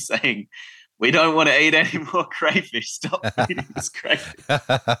saying, we don't want to eat any more crayfish. Stop eating this crayfish.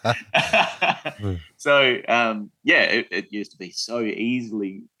 So, it used to be so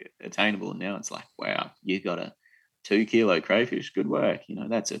easily attainable. And now it's like, wow, you got a 2 kilo crayfish. Good work. You know,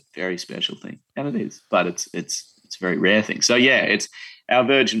 that's a very special thing. And it is, but it's a very rare thing. So yeah, our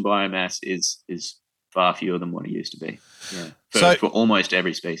virgin biomass is far fewer than what it used to be. Yeah. For almost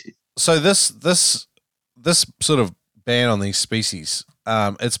every species. So this sort of ban on these species,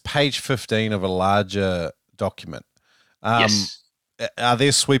 it's page 15 of a larger document. Yes. Are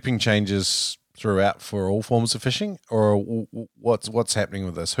there sweeping changes throughout for all forms of fishing, or what's happening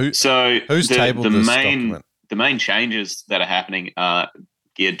with this? Who's tabled this document? The main changes that are happening are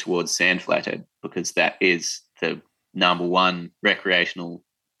geared towards sand flathead, because that is the number one recreational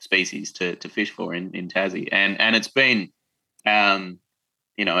species to fish for in Tassie, and it's been,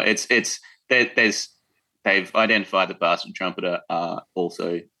 you know, they've identified that bass and trumpeter are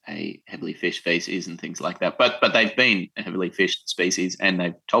also a heavily fished species and things like that. But they've been a heavily fished species, and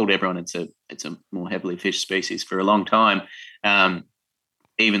they've told everyone it's a more heavily fished species for a long time.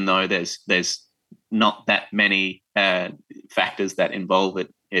 Even though there's not that many factors that involve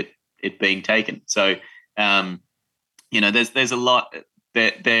it being taken. So you know, there's a lot.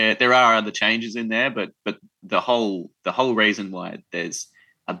 There are other changes in there, but the whole reason why there's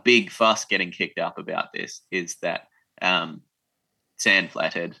a big fuss getting kicked up about this is that sand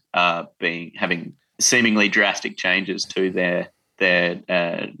flathead are having seemingly drastic changes to their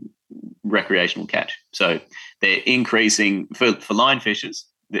recreational catch. So they're increasing for line fishers,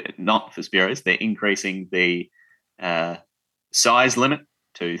 not for Spearos. They're increasing the size limit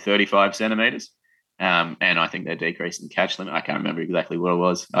to 35 centimeters, and I think they're decreasing the catch limit. I can't remember exactly what it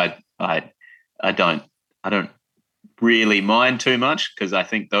was. I don't really mind too much, because I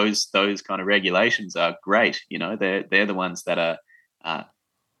think those kind of regulations are great. You know, they're the ones that are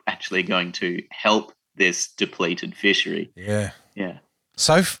actually going to help this depleted fishery. Yeah.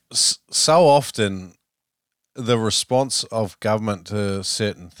 So often the response of government to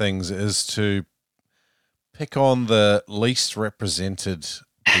certain things is to pick on the least represented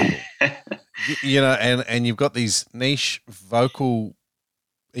people. You know, and you've got these niche vocal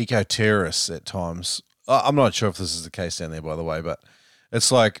eco-terrorists at times. I'm not sure if this is the case down there, by the way, but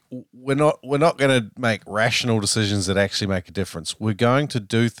it's like we're not going to make rational decisions that actually make a difference. We're going to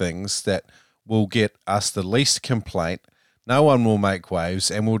do things that will get us the least complaint. No one will make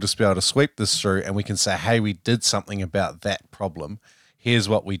waves, and we'll just be able to sweep this through, and we can say, hey, we did something about that problem. Here's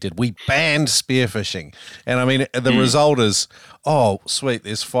what we did. We banned spearfishing. And I mean, the result is, oh, sweet,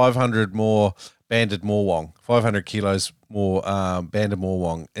 there's 500 more banded morwong, 500 kilos more banded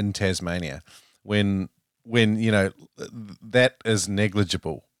morwong in Tasmania. When you know that is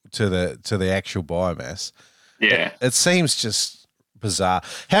negligible to the actual biomass. Yeah, it seems just bizarre.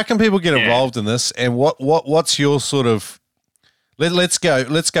 How can people get involved in this? And what's your sort of, Let's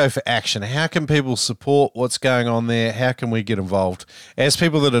go for action. How can people support what's going on there? How can we get involved as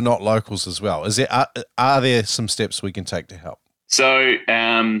people that are not locals as well? Are there some steps we can take to help? So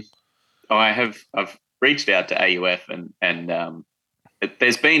I've reached out to AUF and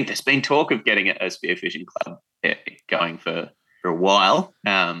there's been talk of getting a spearfishing club going for a while.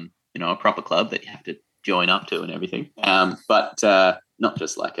 A proper club that you have to join up to and everything. But not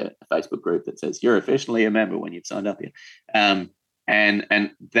just like a Facebook group that says you're officially a member when you've signed up here.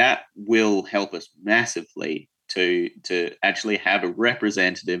 And that will help us massively to actually have a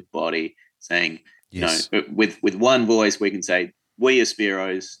representative body saying, yes. With one voice we can say, we are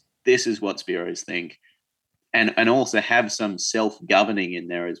Spearos, this is what Spearos think, and also have some self-governing in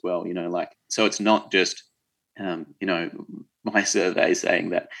there as well, so it's not just, my survey saying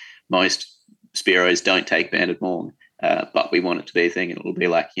that most Spearos don't take banded maung, but we want it to be a thing, and it'll be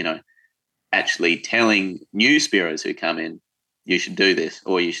like, actually telling new Spearos who come in, you should do this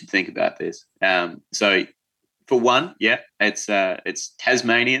or you should think about this. So for one, it's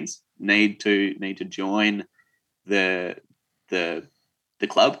Tasmanians need to join the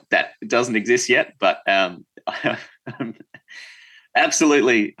club. That doesn't exist yet, but I'm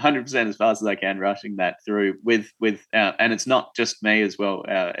absolutely 100% as fast as I can rushing that through with and it's not just me as well.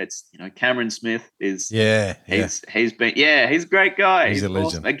 It's Cameron Smith is he's a great guy. He's a legend.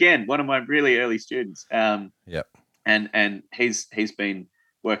 Awesome. Again, one of my really early students. Yep. And he's been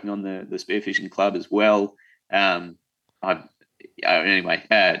working on the spearfishing club as well.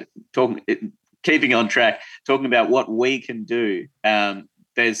 Keeping on track, talking about what we can do.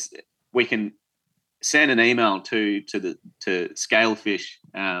 We can send an email to Scalefish,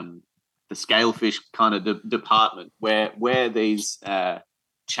 the Scalefish kind of department where these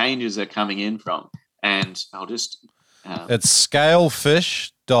changes are coming in from, and I'll just it's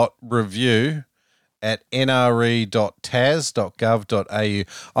scalefish.review@nre.tas.gov.au.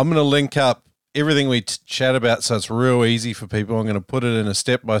 I'm going to link up everything we chat about so it's real easy for people. I'm going to put it in a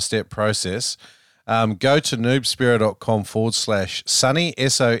step-by-step process. Go to noobspearo.com/Sonny, Sonny.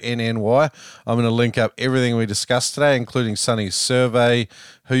 I'm going to link up everything we discussed today, including Sonny's survey,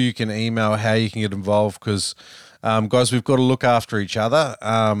 who you can email, how you can get involved, because, guys, we've got to look after each other.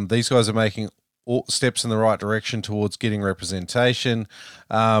 These guys are making all steps in the right direction towards getting representation,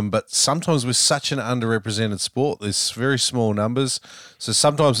 but sometimes we're such an underrepresented sport. There's very small numbers, so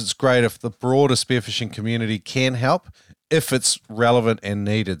sometimes it's great if the broader spearfishing community can help if it's relevant and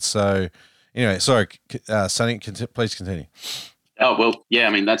needed. So anyway, sorry, Sonny, please continue. Oh, well, yeah, I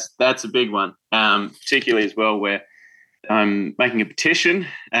mean, that's a big one, particularly as well where I'm making a petition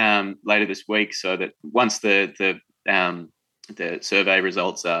later this week so that once the survey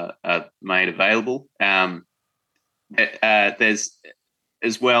results are made available, there's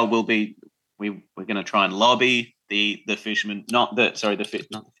as well we're going to try and lobby the fishermen, not the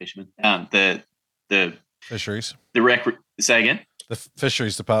fishermen, the fisheries, say again, the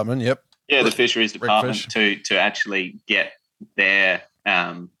fisheries department. Yep. Yeah, the fisheries department to actually get their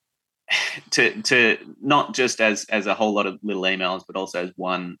to not just as a whole lot of little emails, but also as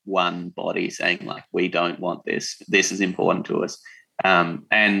one body saying like, we don't want this. This is important to us. So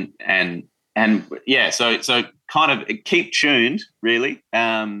kind of keep tuned, really.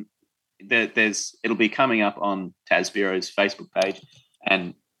 It'll be coming up on Tasmania's Facebook page,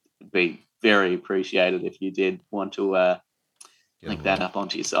 and it'd be very appreciated if you did want to link that up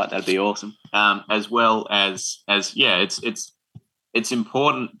onto your site. That'd be awesome. As well as it's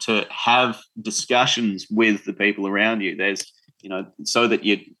important to have discussions with the people around you. There's, so that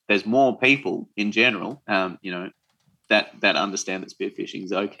there's more people in general, that understand that spearfishing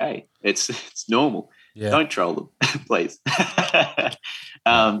is okay. It's normal. Yeah. Don't troll them, please.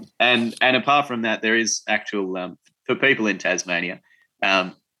 And apart from that, there is actual for people in Tasmania,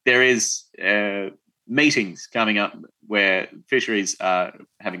 there is meetings coming up where fisheries are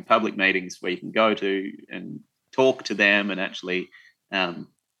having public meetings where you can go to and talk to them and actually,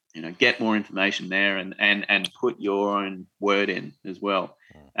 get more information there and put your own word in as well.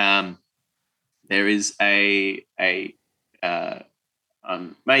 There is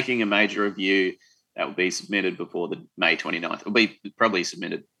I'm making a major review that will be submitted before the May 29th. It'll be probably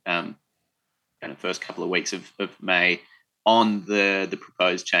submitted in the first couple of weeks of May on the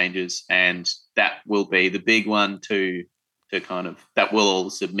proposed changes, and that will be the big one to kind of that we'll all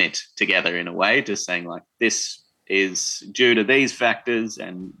submit together in a way, just saying like, this is due to these factors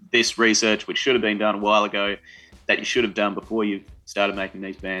and this research which should have been done a while ago, that you should have done before you started making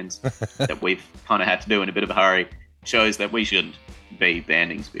these bans, that we've kind of had to do in a bit of a hurry, shows that we shouldn't be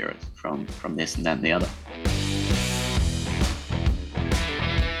banning Spearos from this and that and the other.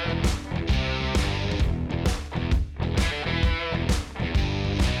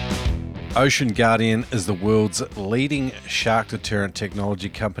 Ocean Guardian is the world's leading shark deterrent technology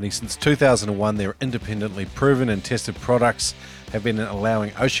company. Since 2001, their independently proven and tested products have been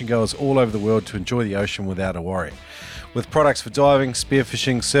allowing oceangoers all over the world to enjoy the ocean without a worry. With products for diving,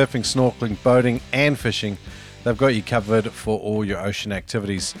 spearfishing, surfing, snorkeling, boating, and fishing, they've got you covered for all your ocean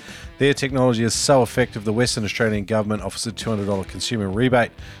activities. Their technology is so effective, the Western Australian Government offers a $200 consumer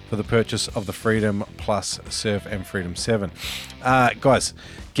rebate for the purchase of the Freedom Plus Surf and Freedom 7. Guys,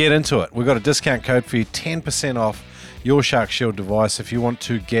 get into it. We've got a discount code for you, 10% off your Shark Shield device. If you want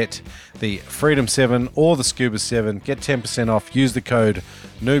to get the Freedom 7 or the Scuba 7, get 10% off. Use the code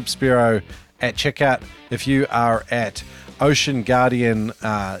NoobSpearo at checkout. If you are at Ocean Guardian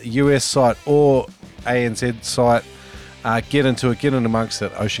US site or ANZ site, get into it, get in amongst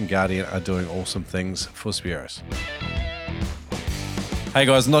it. Ocean Guardian are doing awesome things for Spearos. Hey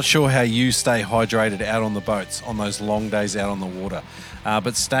guys, not sure how you stay hydrated out on the boats on those long days out on the water,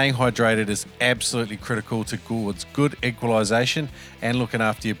 but staying hydrated is absolutely critical towards good equalization and looking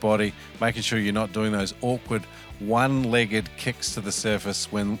after your body, making sure you're not doing those awkward one-legged kicks to the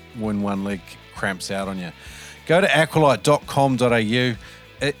surface when one leg cramps out on you. Go to aqualite.com.au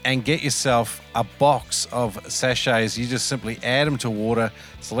and get yourself a box of sachets. You just simply add them to water.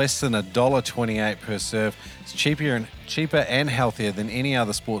 It's less than $1.28 per serve. It's cheaper and healthier than any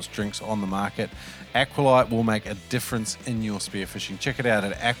other sports drinks on the market. Aqualite will make a difference in your spearfishing. Check it out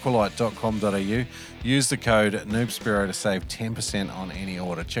at aqualite.com.au. Use the code NoobSpearo to save 10% on any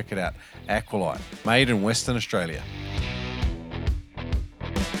order. Check it out. Aqualite, made in Western Australia.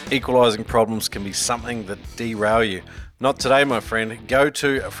 Equalising problems can be something that derail you. Not today, my friend. Go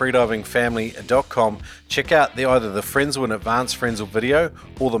to freedivingfamily.com. Check out either the Frenzel and Advanced Frenzel video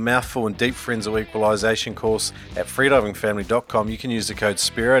or the Mouthful and Deep Frenzel Equalisation course at freedivingfamily.com. You can use the code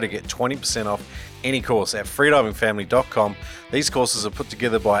SPEARO to get 20% off any course at freedivingfamily.com. These courses are put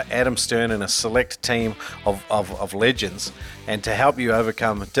together by Adam Stern and a select team of legends, and to help you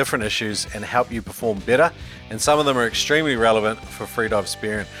overcome different issues and help you perform better, and some of them are extremely relevant for freedive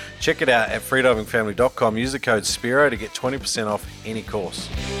spearing. Check it out at freedivingfamily.com. Use the code SPEARO to get 20% off any course.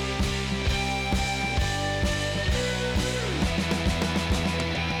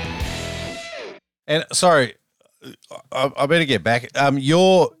 And sorry, I better get back.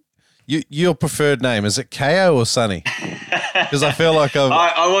 Your preferred name, is it Kaeo or Sonny? Because I feel like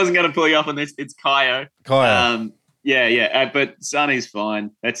I wasn't going to pull you up on this. It's Kaeo. Kaeo. But Sonny's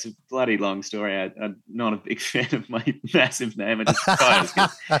fine. That's a bloody long story. I'm not a big fan of my massive name. I just Kaeo's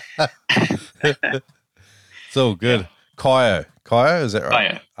good. It's all good. Yeah. Kaeo, is that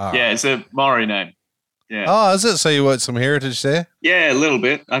right? Kaeo. Oh. Yeah, it's a Maori name. Yeah. Oh, is it? So you want some heritage there? Yeah, a little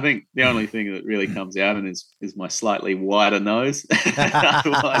bit. I think the only thing that really comes out in is my slightly wider nose.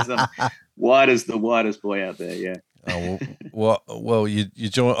 Otherwise, I'm white as the whitest boy out there. Yeah. Oh well, you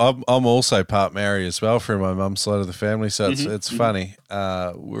join. I'm also part Maori as well from my mum's side of the family, so it's funny.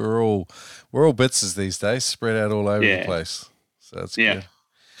 We're all bitses these days, spread out all over the place. So it's good.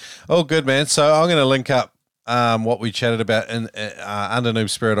 Oh, good man. So I'm going to link up what we chatted about in under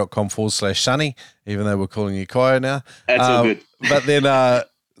noobspearo.com/Sonny, even though we're calling you Kaeo now. That's all good. But then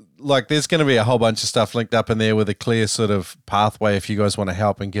there's going to be a whole bunch of stuff linked up in there with a clear sort of pathway if you guys want to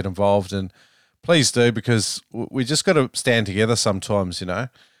help and get involved, and please do, because we just got to stand together sometimes,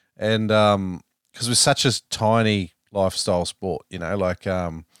 and because we're such a tiny lifestyle sport,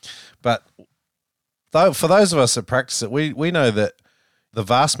 but for those of us that practice it, we know that the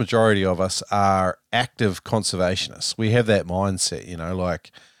vast majority of us are active conservationists. We have that mindset,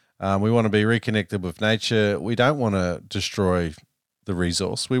 we want to be reconnected with nature. We don't want to destroy the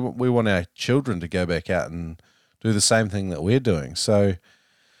resource. We want our children to go back out and do the same thing that we're doing. So,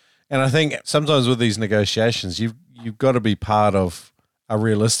 and I think sometimes with these negotiations, you've got to be part of a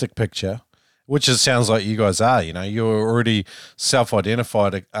realistic picture, which it sounds like you guys are. You're already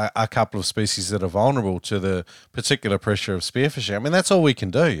self-identified a couple of species that are vulnerable to the particular pressure of spearfishing. I mean, that's all we can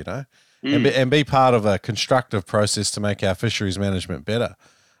do, and be part of a constructive process to make our fisheries management better.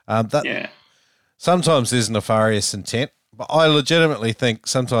 Sometimes there's nefarious intent, but I legitimately think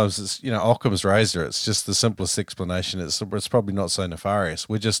sometimes it's, Occam's razor. It's just the simplest explanation. It's probably not so nefarious.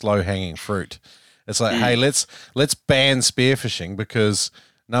 We're just low-hanging fruit. It's like, hey, let's ban spearfishing because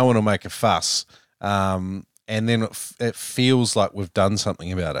no one will make a fuss, and then it feels like we've done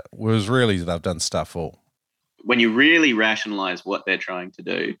something about it, whereas really they've done stuff all. When you really rationalise what they're trying to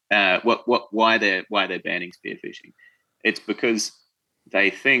do, why they're banning spearfishing, it's because they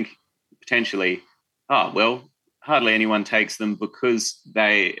think potentially, hardly anyone takes them because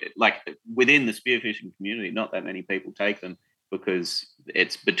they, within the spearfishing community, not that many people take them because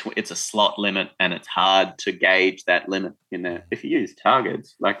it's a slot limit and it's hard to gauge that limit. If you use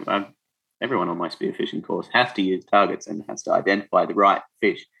targets, everyone on my spearfishing course has to use targets and has to identify the right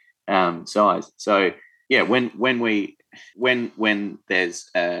fish size. So yeah, when there's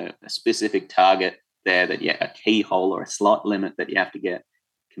a specific target there that a keyhole or a slot limit that you have to get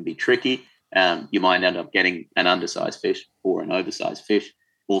can be tricky. You might end up getting an undersized fish or an oversized fish.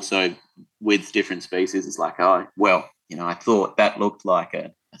 Also, with different species, it's like, oh, well, I thought that looked like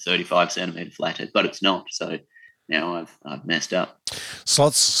a 35 centimeter flathead, but it's not. So now I've messed up.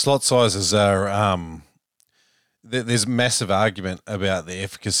 Slot sizes are there's massive argument about the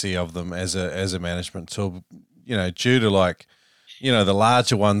efficacy of them as a management tool. Due to the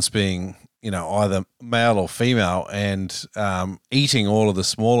larger ones being either male or female and eating all of the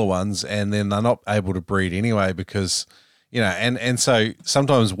smaller ones, and then they're not able to breed anyway because and so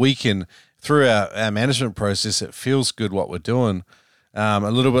sometimes we can, through our management process, it feels good what we're doing.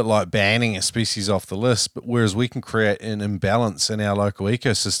 A little bit like banning a species off the list, but whereas we can create an imbalance in our local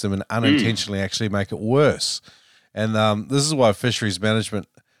ecosystem and unintentionally actually make it worse. And this is why fisheries management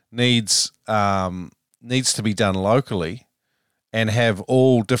needs to be done locally and have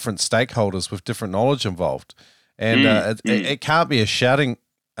all different stakeholders with different knowledge involved. And it can't be a shouting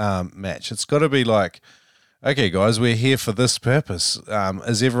match. It's got to be like, okay, guys, we're here for this purpose.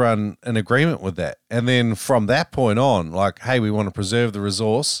 Is everyone in agreement with that? And then from that point on, like, hey, we want to preserve the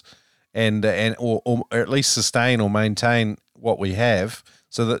resource and or at least sustain or maintain what we have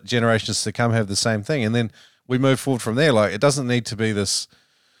so that generations to come have the same thing. And then we move forward from there. Like, it doesn't need to be this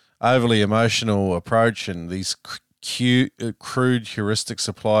overly emotional approach and these crude heuristics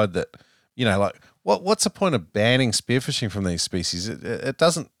applied that, like, what's the point of banning spearfishing from these species? It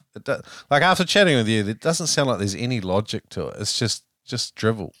doesn't. Like, after chatting with you, it doesn't sound like there's any logic to it. It's just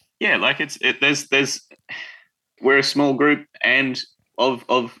drivel. Yeah, like there's we're a small group, and of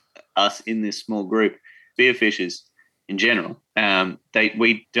us in this small group, spearfishers in general,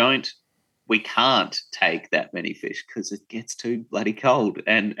 we can't take that many fish because it gets too bloody cold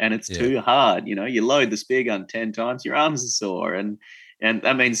and it's too hard. You load the spear gun 10 times, your arms are sore, and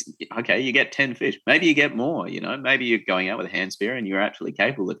that means, okay, you get 10 fish. Maybe you get more, maybe you're going out with a hand spear and you're actually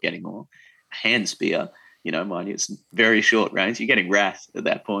capable of getting more. A hand spear, mind you, it's very short range. You're getting wrath at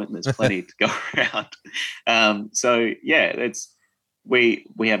that point and there's plenty to go around. So yeah, we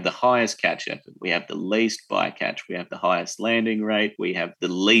have the highest catch effort. We have the least bycatch. We have the highest landing rate. We have the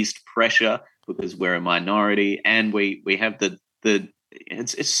least pressure because we're a minority, and we have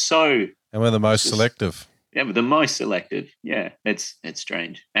it's so. And we're the most selective. Yeah, the most selective. Yeah, it's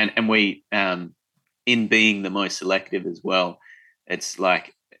strange, and we in being the most selective as well. It's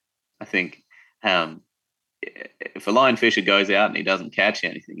like, I think if a lionfisher goes out and he doesn't catch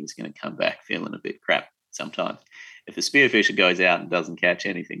anything, he's going to come back feeling a bit crap sometimes. If a spearfisher goes out and doesn't catch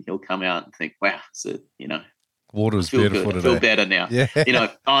anything, he'll come out and think, wow, so, water's beautiful today. I feel better now. Yeah.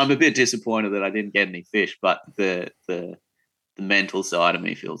 I'm a bit disappointed that I didn't get any fish, but the mental side of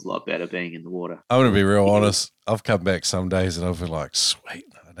me feels a lot better being in the water. I'm going to be real honest. I've come back some days and I've been like, sweet,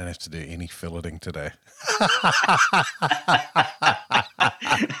 I don't have to do any filleting today.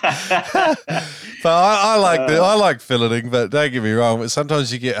 But I like filleting, but don't get me wrong. But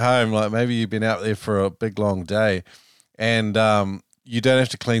sometimes you get home, like maybe you've been out there for a big long day, and you don't have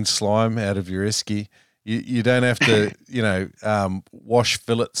to clean slime out of your esky. You don't have to, wash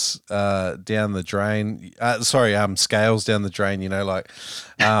fillets down the drain. Scales down the drain. You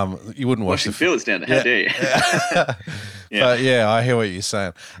wouldn't wash the fillets down. How dare you? But yeah, I hear what you're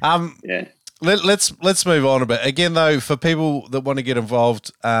saying. Let's move on a bit. Again, though, for people that want to get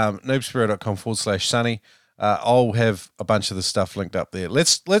involved, noobspearo.com/Sonny. I'll have a bunch of the stuff linked up there.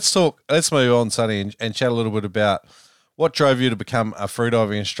 Let's move on, Sonny, and chat a little bit about what drove you to become a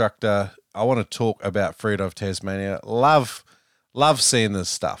freediving instructor. I want to talk about Freedive Tasmania. Love seeing this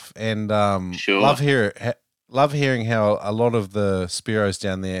stuff, and sure. love hearing how a lot of the Spearos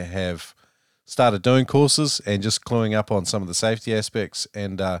down there have started doing courses and just cluing up on some of the safety aspects.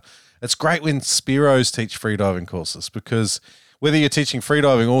 And it's great when Spearos teach freediving courses, because whether you're teaching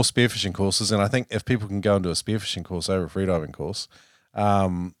freediving or spearfishing courses, and I think if people can go and do a spearfishing course over a freediving course,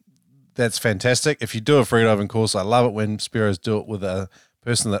 that's fantastic. If you do a freediving course, I love it when Spearos do it with a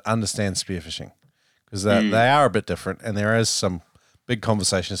person that understands spearfishing, because they are a bit different, and there is some big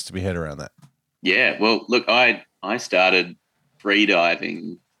conversations to be had around that. Yeah, well, look, I started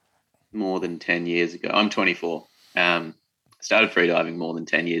freediving more than 10 years ago. I'm 24. Started freediving more than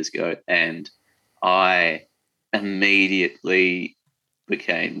 10 years ago, and I immediately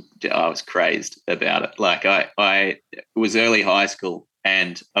I was crazed about it. Like it was early high school,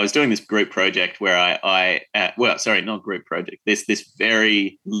 and I was doing this group project where not group project, this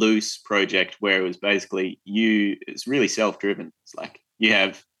very loose project where it was basically it's really self-driven. It's like you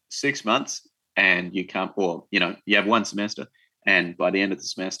have 6 months and you come, or, you have one semester, and by the end of the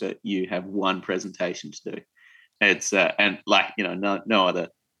semester, you have one presentation to do. It's, and like, no other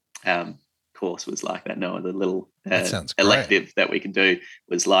course was like that. No other little That sounds great. elective that we could do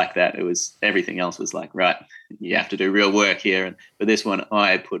was like that. It was, everything else was like, right, you have to do real work here. And for this one,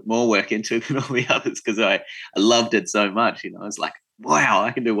 I put more work into than all the others because I loved it so much. I was like, wow,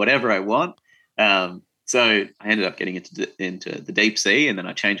 I can do whatever I want. So I ended up getting into the deep sea, and then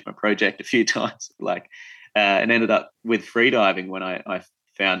I changed my project a few times, and ended up with freediving when I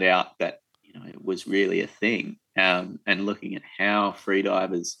found out that it was really a thing. And looking at how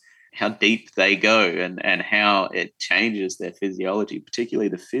freedivers, how deep they go, and how it changes their physiology. Particularly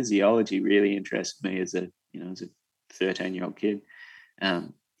the physiology really interested me as a 13-year-old kid.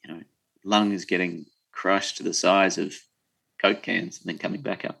 Lungs getting crushed to the size of Coke cans and then coming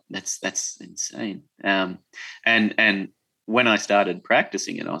back up. That's insane. And when I started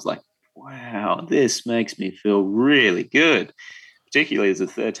practicing it, I was like, wow, this makes me feel really good. Particularly as a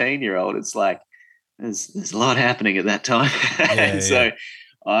 13-year-old, it's like there's a lot happening at that time. So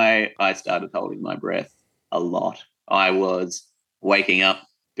I started holding my breath a lot. I was waking up,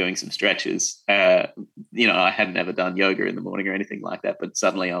 doing some stretches. I hadn't ever done yoga in the morning or anything like that, but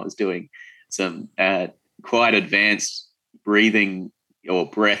suddenly I was doing some quite advanced breathing or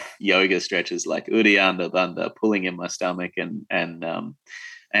breath yoga stretches like Uddiyana Bandha, pulling in my stomach, and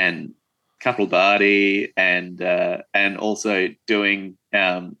Kapalbhati, and also doing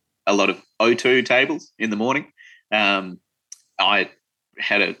a lot of O2 tables in the morning. I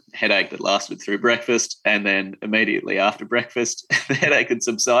had a headache that lasted through breakfast, and then immediately after breakfast, the headache would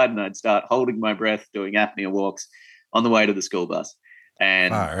subside, and I'd start holding my breath, doing apnea walks on the way to the school bus.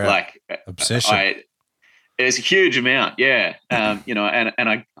 And obsession. It was a huge amount, yeah. And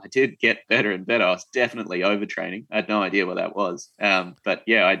I did get better and better. I was definitely overtraining. I had no idea what that was. But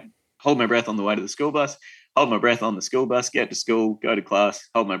yeah, I'd hold my breath on the way to the school bus, hold my breath on the school bus, get to school, go to class,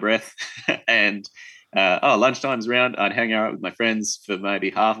 hold my breath. And lunchtime's around, I'd hang out with my friends for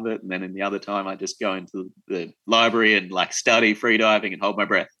maybe half of it. And then in the other time, I'd just go into the library and study freediving and hold my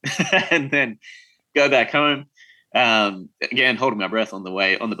breath. And then go back home, again, holding my breath on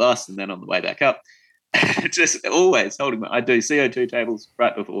the bus, and then on the way back up. Just always holding I do CO2 tables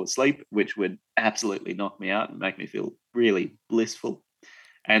right before sleep, which would absolutely knock me out and make me feel really blissful.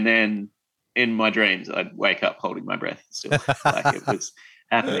 And then in my dreams, I'd wake up holding my breath still. It was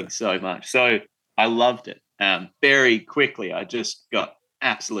happening so much. So I loved it. Very quickly, I just got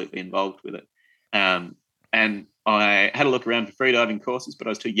absolutely involved with it. And I had a look around for freediving courses, but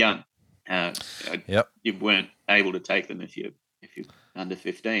I was too young. You weren't able to take them if you're under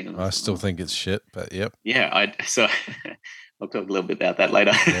 15. And I still think it's shit, but yep. Yeah, so I'll talk a little bit about that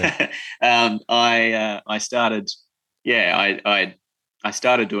later. Yeah. I started, I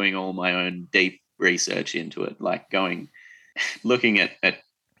started doing all my own deep research into it, looking at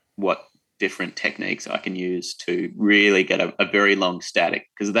what different techniques I can use to really get a very long static.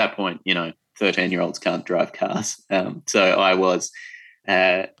 Because at that point, 13-year-olds can't drive cars. So I was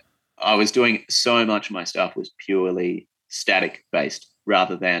doing so much of my stuff was purely static based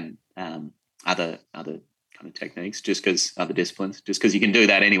rather than other kind of techniques, just because other disciplines, just because you can do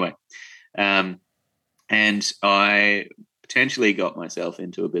that anyway. And I potentially got myself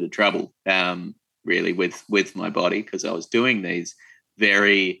into a bit of trouble, really with my body, because I was doing these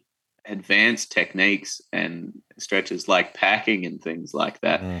very advanced techniques and stretches like packing and things like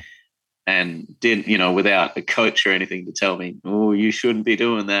that. And didn't, without a coach or anything to tell me, oh, you shouldn't be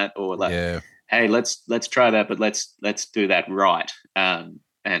doing that, or hey, let's try that, but let's do that right.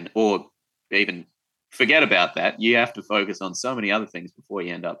 Or even forget about that. You have to focus on so many other things before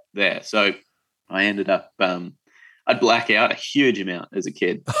you end up there. So I ended up, I'd black out a huge amount as a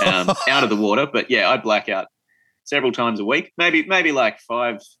kid, out of the water. But yeah, I'd black out several times a week, maybe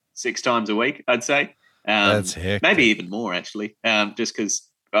 5-6 times a week, I'd say. That's hectic. Maybe even more actually, just because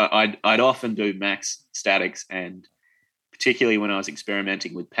I'd often do max statics, and particularly when I was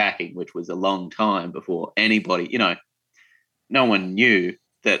experimenting with packing, which was a long time before anybody, no one knew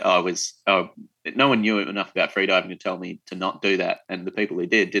that no one knew enough about freediving to tell me to not do that. And the people who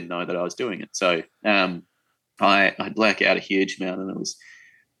didn't know that I was doing it. So I'd black out a huge amount, and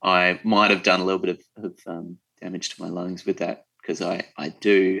I might have done a little bit of damage to my lungs with that, because I'm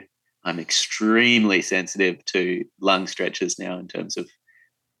extremely sensitive to lung stretches now in terms of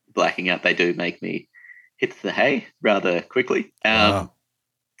blacking out. They do make me hit the hay rather quickly. I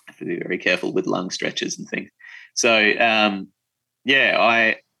have to be very careful with lung stretches and things. So,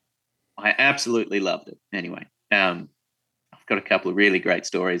 I absolutely loved it. Anyway, I've got a couple of really great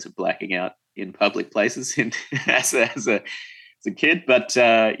stories of blacking out in public places as a a kid. But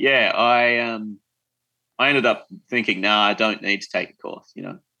I ended up thinking, I don't need to take a course.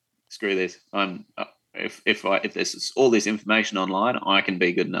 Screw this. If there's all this information online, I can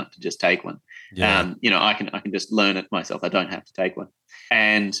be good enough to just take one. Yeah. I can just learn it myself. I don't have to take one.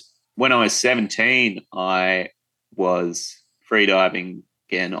 And when I was 17, I was freediving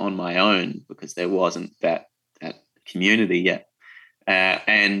again on my own because there wasn't that community yet.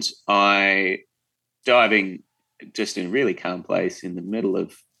 And I diving just in a really calm place in the middle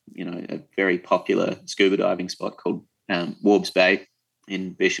of, a very popular scuba diving spot called Warbs Bay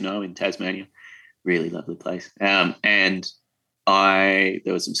in Bicheno in Tasmania. Really lovely place. And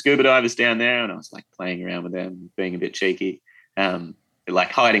there was some scuba divers down there, and I was like playing around with them, being a bit cheeky,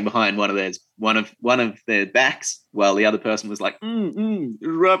 like hiding behind one of their backs while the other person was like,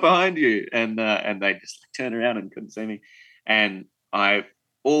 right behind you, and they just like turned around and couldn't see me, and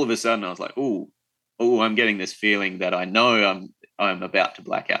all of a sudden I was like, I'm getting this feeling that I know I'm about to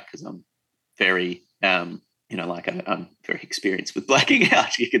black out because I'm very I'm very experienced with blacking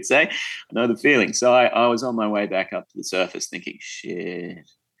out, you could say. I know the feeling. So I was on my way back up to the surface thinking, shit,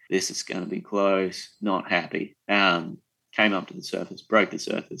 this is going to be close, not happy. Came up to the surface, broke the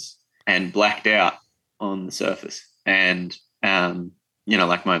surface, and blacked out on the surface. And,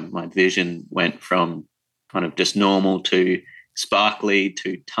 like my vision went from kind of just normal to sparkly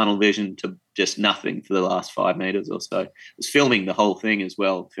to tunnel vision to just nothing for the last 5 meters or so. I was filming the whole thing as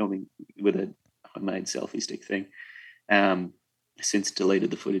well, filming with a homemade selfie stick thing. Since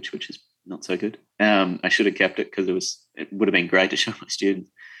deleted the footage, which is not so good. I should have kept it because it would have been great to show my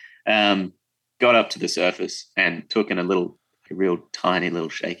students. Got up to the surface and took in a real tiny little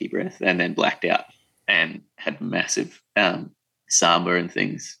shaky breath, and then blacked out and had massive samba and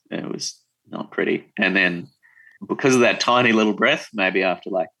things. It was not pretty. And then because of that tiny little breath, maybe after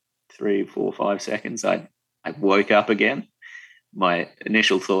like 3, 4, 5 seconds, I woke up again. My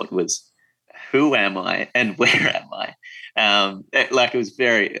initial thought was, who am I and where am I? It was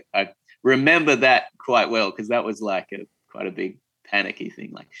I remember that quite well because that was like quite a big panicky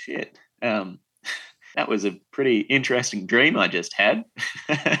thing. Like, shit, that was a pretty interesting dream I just had.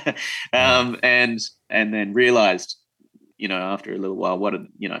 And then realized, after a little while,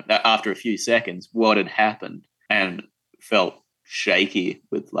 after a few seconds, what had happened, and felt shaky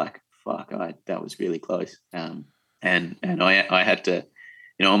with like, fuck, that was really close. And I had to,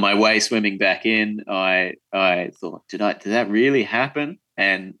 on my way swimming back in, I thought, did that really happen?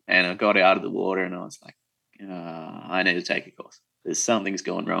 And I got out of the water and I was like, I need to take a course. Something's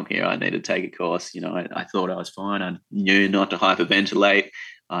gone wrong here. I need to take a course. I thought I was fine. I knew not to hyperventilate.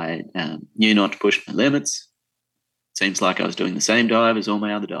 I knew not to push my limits. Seems like I was doing the same dive as all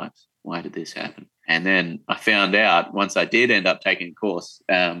my other dives. Why did this happen? And then I found out once I did end up taking a course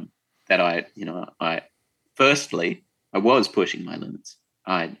that I firstly, I was pushing my limits.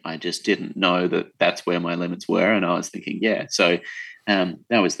 I just didn't know that that's where my limits were. And I was thinking, yeah. So that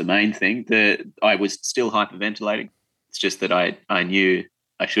was the main thing. I was still hyperventilating. It's just that I knew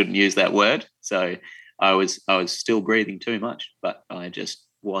I shouldn't use that word. So I was still breathing too much, but I just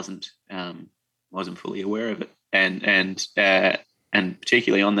wasn't fully aware of it. And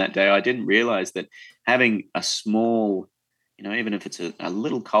particularly on that day, I didn't realize that having a small, even if it's a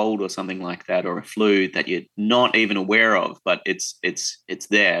little cold or something like that, or a flu that you're not even aware of, but it's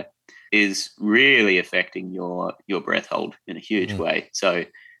there, is really affecting your breath hold in a huge way. So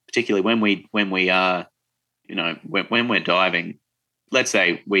particularly when we are, when we're diving, let's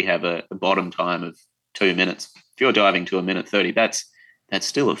say we have a bottom time of 2 minutes. If you're diving to 1:30, that's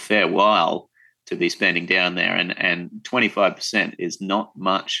still a fair while to be spending down there, and 25% is not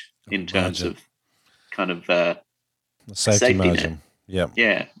much in terms of kind of safety margin. Net.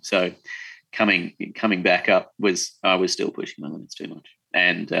 Yeah. So coming back up I was still pushing my limits too much,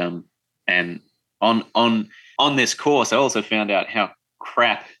 and on this course, I also found out how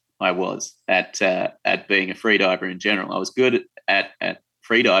crap I was at being a freediver in general. I was good at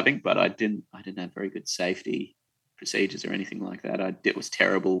freediving, but I didn't have very good safety procedures or anything like that. I was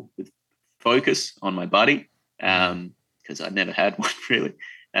terrible with focus on my buddy because I'd never had one really,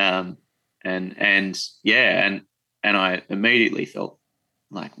 and I immediately felt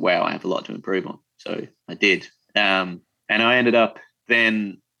like, wow, I have a lot to improve on. So I did, and I ended up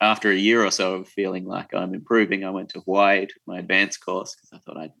then, after a year or so of feeling like I'm improving, I went to Hawaii, took my advanced course because I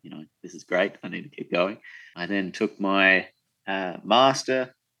thought this is great, I need to keep going. I then took my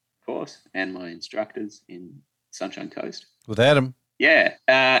master course and my instructors in Sunshine Coast with Adam. Yeah,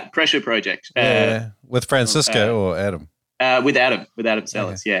 pressure project. With Francisco or Adam? With Adam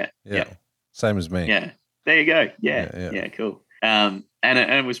Sellers. Okay. Yeah, same as me. Yeah, there you go. Yeah, cool. And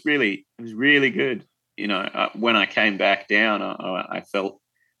it was really good. when I came back down, I felt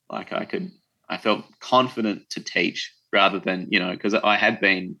like I felt confident to teach rather than, because I had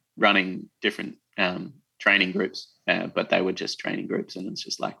been running different training groups, but they were just training groups. And it's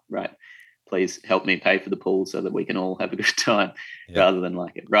just like, right, please help me pay for the pool so that we can all have a good time, rather than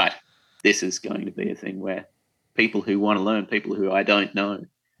like, right, this is going to be a thing where people who want to learn, people who I don't know,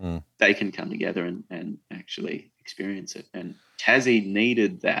 they can come together and actually experience it. And Tassie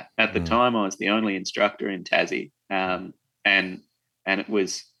needed that. At the time, I was the only instructor in Tassie. And it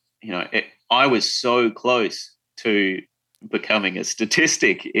was, I was so close to becoming a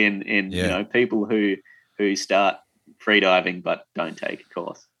statistic in people who start freediving but don't take a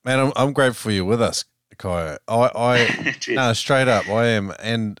course. Man, I'm grateful you're with us, Kaeo. I no, straight up, I am.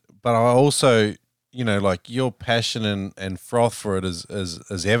 But I also, like your passion and froth for it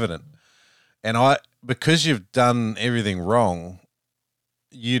is evident. And because you've done everything wrong,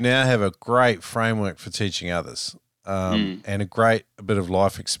 you now have a great framework for teaching others, and a great bit of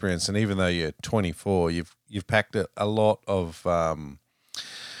life experience. And even though you're 24, you've packed a lot of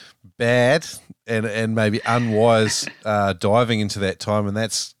bad and maybe unwise diving into that time, and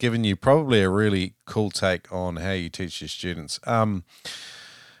that's given you probably a really cool take on how you teach your students. I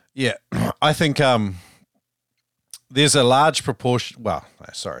think there's a large proportion. Well, no,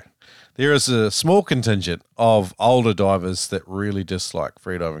 sorry. There is a small contingent of older divers that really dislike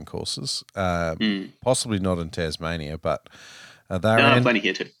freediving courses. Possibly not in Tasmania, but they're plenty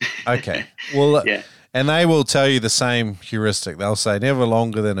here too. Okay. Well, and they will tell you the same heuristic. They'll say never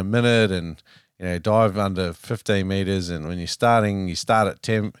longer than a minute, and dive under 15 meters. And when you're starting, you start at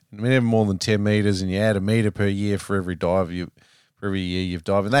 10, never more than 10 meters, and you add a meter per year for every dive for every year you've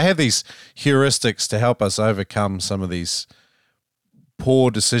dived. And they have these heuristics to help us overcome some of these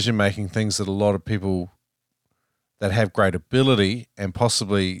poor decision-making things that a lot of people that have great ability and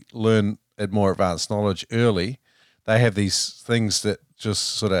possibly learn at more advanced knowledge early, they have these things that just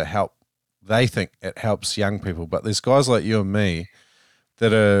sort of help. They think it helps young people. But there's guys like you and me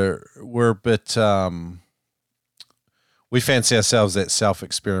that we're a bit, we fancy ourselves that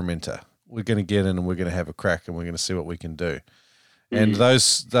self-experimenter. We're going to get in and we're going to have a crack and we're going to see what we can do. And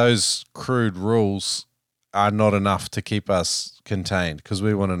those crude rules are not enough to keep us contained because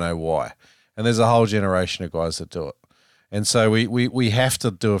we want to know why. And there's a whole generation of guys that do it. And so we have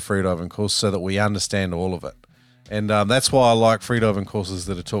to do a freediving course so that we understand all of it. And that's why I like freediving courses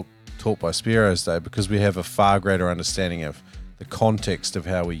that are taught by Spearos, though, because we have a far greater understanding of the context of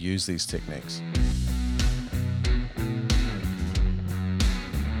how we use these techniques.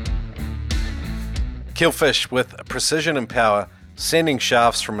 Kill fish with precision and power, sending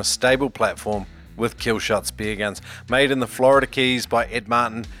shafts from a stable platform with Killshot spear guns. Made in the Florida Keys by Ed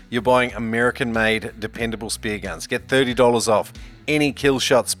Martin, you're buying American-made, dependable spear guns. Get $30 off any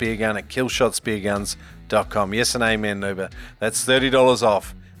Killshot spear gun at killshotspearguns.com. Yes and amen, Nuba. That's $30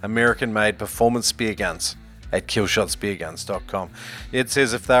 off American-made performance spear guns at killshotspearguns.com. It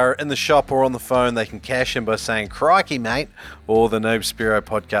says if they're in the shop or on the phone, they can cash in by saying, "Crikey, mate," or the Noob Spearo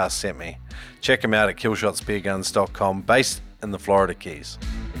podcast sent me. Check them out at killshotspearguns.com, based in the Florida Keys.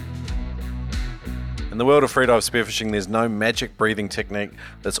 In the world of freedive spearfishing, there's no magic breathing technique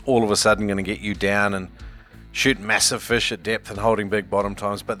that's all of a sudden going to get you down and shoot massive fish at depth and holding big bottom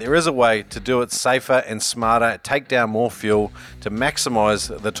times, but there is a way to do it safer and smarter, take down more fuel to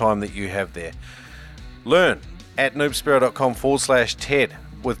maximize the time that you have there. Learn at noobspearo.com/TED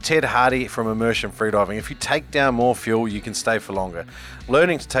with Ted Hardy from Immersion Freediving. If you take down more fuel, you can stay for longer.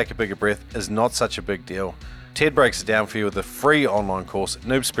 Learning to take a bigger breath is not such a big deal. Ted breaks it down for you with a free online course at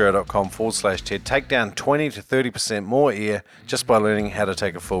noobspearo.com/TED. Take down 20 to 30% more air just by learning how to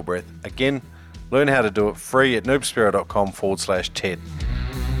take a full breath. Again, learn how to do it free at noobspearo.com/TED.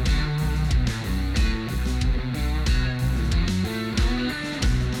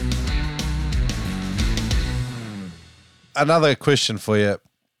 Another question for you.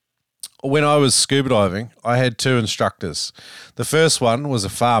 When I was scuba diving, I had two instructors. The first one was a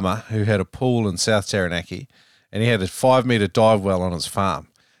farmer who had a pool in South Taranaki, and he had a 5-meter dive well on his farm.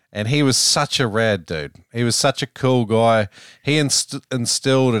 And he was such a rad dude. He was such a cool guy. He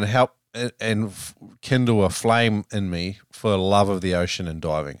instilled and helped and kindle a flame in me for love of the ocean and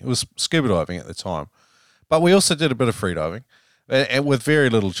diving. It was scuba diving at the time. But we also did a bit of free diving, and with very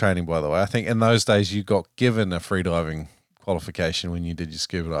little training, by the way. I think in those days you got given a free diving qualification when you did your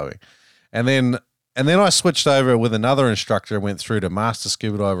scuba diving. And then I switched over with another instructor and went through to master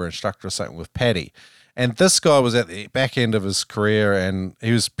scuba diver instructor or something with Paddy. And this guy was at the back end of his career, and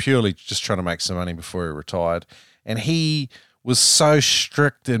he was purely just trying to make some money before he retired. And he was so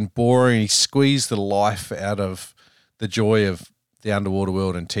strict and boring. He squeezed the life out of the joy of the underwater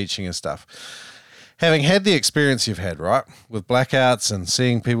world and teaching and stuff. Having had the experience you've had, right, with blackouts and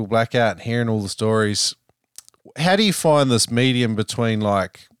seeing people black out and hearing all the stories, how do you find this medium between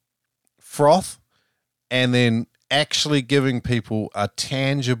like froth and then actually giving people a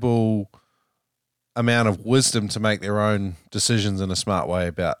tangible amount of wisdom to make their own decisions in a smart way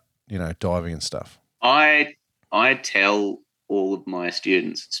about, diving and stuff? I tell all of my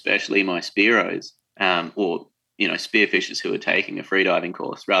students, especially my Spearos, or spearfishers who are taking a freediving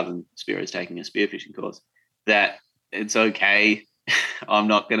course rather than Spearos taking a spearfishing course, that it's okay. I'm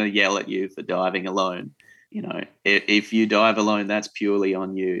not going to yell at you for diving alone. If you dive alone, that's purely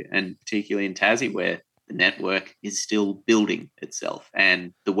on you, and particularly in Tassie where the network is still building itself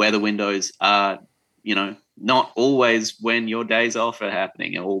and the weather windows are, not always when your days off are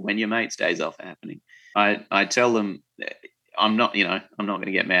happening or when your mate's days off are happening. I tell them, I'm not going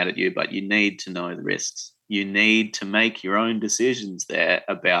to get mad at you, but you need to know the risks. You need to make your own decisions there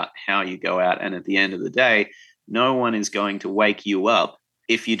about how you go out. And at the end of the day, no one is going to wake you up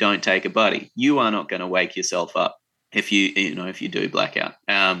if you don't take a buddy. You are not going to wake yourself up if you do blackout.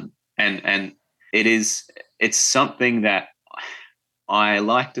 And it's something that I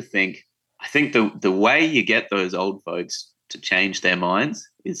like to think. I think the way you get those old folks to change their minds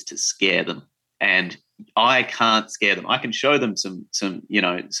is to scare them. And I can't scare them. I can show them some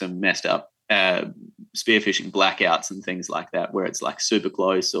messed up spearfishing blackouts and things like that, where it's like super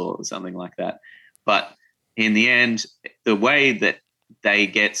close or something like that. But in the end, the way that they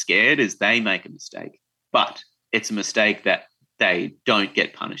get scared is they make a mistake, but it's a mistake that they don't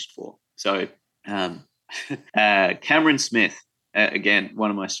get punished for. So Cameron Smith, again, one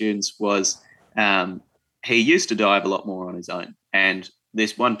of my students, was he used to dive a lot more on his own. And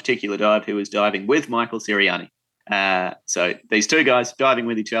this one particular dive, he was diving with Michael Sirianni. So these two guys diving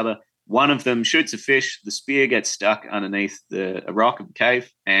with each other. One of them shoots a fish. The spear gets stuck underneath a rock of the cave,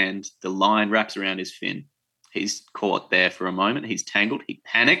 and the line wraps around his fin. He's caught there for a moment. He's tangled. He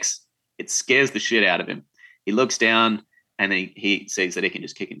panics. It scares the shit out of him. He looks down, and then he sees that he can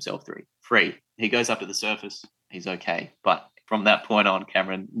just kick himself free. He goes up to the surface. He's okay. But from that point on,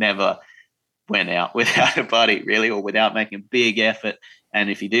 Cameron never went out without a buddy, really, or without making a big effort. And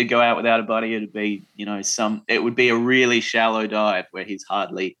if he did go out without a buddy, it'd be, it would be a really shallow dive where he's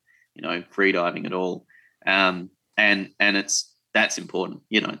hardly, free diving at all. And that's important.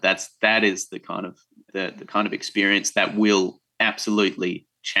 That is the kind of experience that will absolutely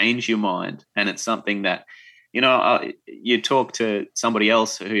change your mind. And it's something that, you talk to somebody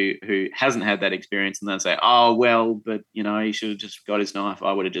else who hasn't had that experience, and they'll say, oh, well, but, he should have just got his knife.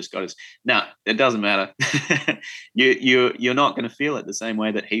 I would have just got his. No, it doesn't matter. You're not going to feel it the same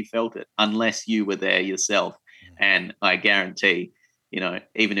way that he felt it unless you were there yourself. And I guarantee,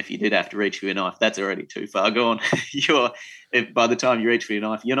 even if you did have to reach for your knife, that's already too far gone. By the time you reach for your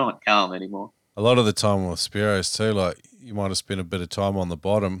knife, you're not calm anymore. A lot of the time with Spearos too, like you might have spent a bit of time on the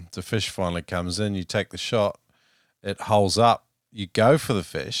bottom. The fish finally comes in, you take the shot, it holes up, you go for the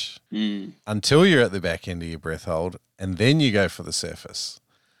fish until you're at the back end of your breath hold, and then you go for the surface.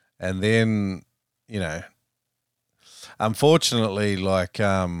 And then, unfortunately, like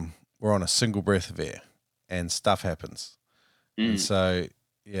we're on a single breath of air and stuff happens. And so,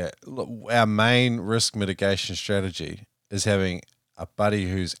 look, our main risk mitigation strategy is having a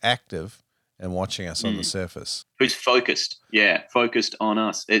buddy who's active and watching us on the surface. Who's focused, focused on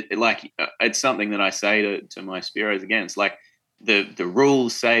us. It's something that I say to my Spearos again. It's like the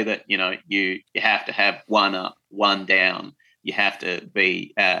rules say that, you have to have one up, one down. You have to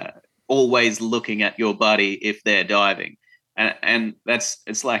be always looking at your buddy if they're diving. And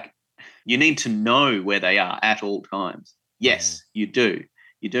it's like you need to know where they are at all times. Yes, you do.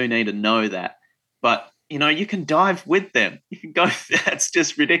 You do need to know that. But you can dive with them. You can go. That's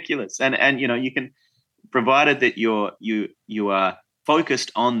just ridiculous. And you can, provided that you are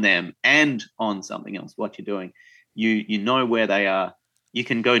focused on them and on something else. What you're doing, you know where they are. You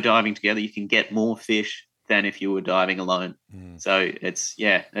can go diving together. You can get more fish than if you were diving alone. So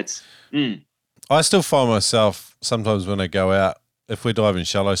I still find myself sometimes when I go out, if we're diving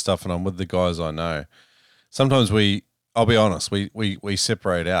shallow stuff and I'm with the guys I know, sometimes I'll be honest, we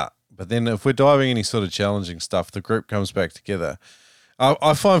separate out. But then if we're diving any sort of challenging stuff, the group comes back together.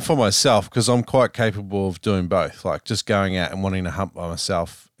 I find for myself, because I'm quite capable of doing both, like just going out and wanting to hunt by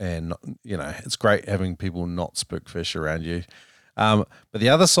myself, and, it's great having people not spook fish around you. But the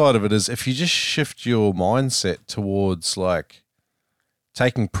other side of it is if you just shift your mindset towards like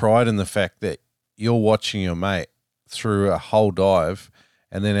taking pride in the fact that you're watching your mate through a whole dive,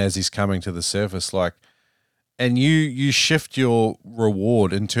 and then as he's coming to the surface, like, and you shift your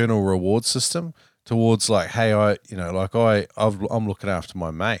internal reward system towards like, hey, I'm looking after my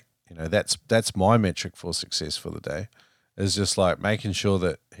mate You know, that's my metric for success for the day, is just like making sure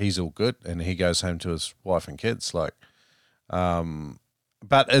that he's all good and he goes home to his wife and kids. Like,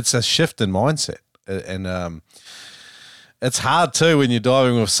 but it's a shift in mindset, and it's hard too when you're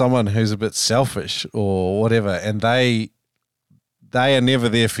diving with someone who's a bit selfish or whatever, and they are never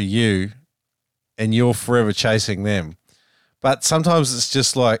there for you, and you're forever chasing them. But sometimes it's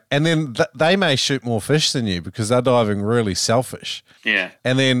just like, and then they may shoot more fish than you because they're diving really selfish. Yeah.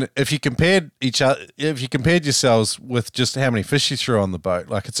 And then if you compared yourselves with just how many fish you threw on the boat,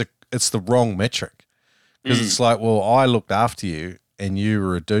 like it's the wrong metric, because it's like, well, I looked after you and you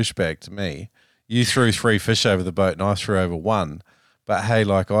were a douchebag to me. You threw 3 fish over the boat and I threw over 1. But hey,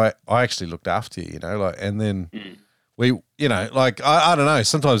 like I actually looked after you, you know, like, and then we, you know, like, I don't know.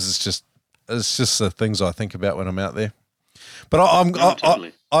 Sometimes it's just the things I think about when I'm out there. But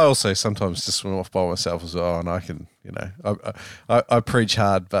I also sometimes just swim off by myself as well, and I can, you know, I preach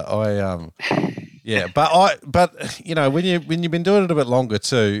hard, but yeah, but you know, when you've been doing it a bit longer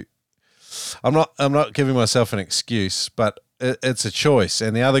too, I'm not giving myself an excuse, but it's a choice,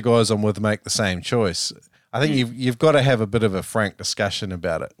 and the other guys I'm with make the same choice. I think you've got to have a bit of a frank discussion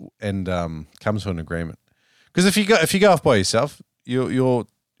about it and come to an agreement. Because if you go off by yourself,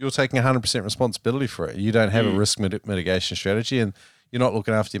 you're taking 100% responsibility for it. You don't have a risk mitigation strategy, and you're not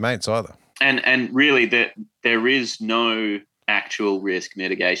looking after your mates either. And really, there is no actual risk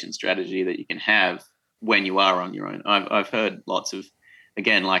mitigation strategy that you can have when you are on your own. I've heard lots of,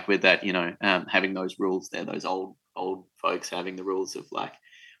 again, like with that, you know, having those rules there, those old folks having the rules of like,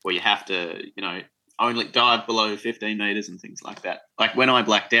 well, you have to, you know, only dive below 15 meters and things like that. Like when I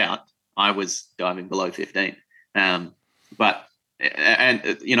blacked out, I was diving below 15. But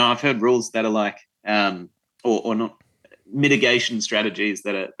you know, I've heard rules that are like, or not, mitigation strategies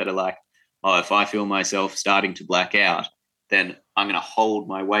that are like, oh, if I feel myself starting to black out, then I'm going to hold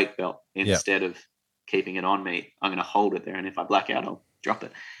my weight belt instead of keeping it on me. I'm going to hold it there, and if I black out, I'll drop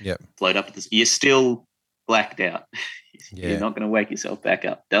it. Float up. You're still blacked out. You're not going to wake yourself back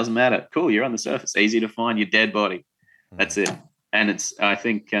up. Doesn't matter. Cool. You're on the surface. Easy to find your dead body. That's it. And I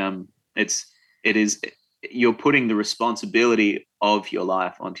think it is. You're putting the responsibility of your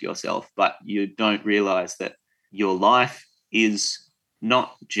life onto yourself, but you don't realize that your life is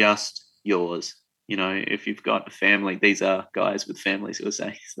not just yours. You know, if you've got a family, these are guys with families who are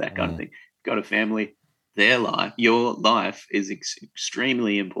saying that kind of thing. If you've got a family, your life is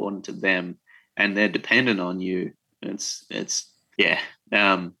extremely important to them, and they're dependent on you. It's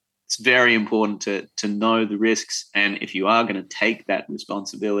very important to know the risks, and if you are going to take that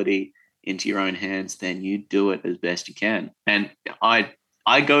responsibility into your own hands, then you do it as best you can. And I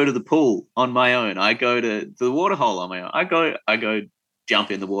go to the pool on my own. I go to the waterhole on my own. I go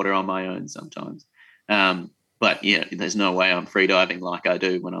jump in the water on my own sometimes. But yeah, there's no way I'm free diving like I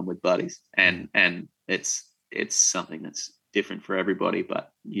do when I'm with buddies. And it's something that's different for everybody,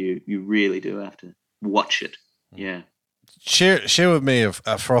 but you really do have to watch it. Yeah. Share with me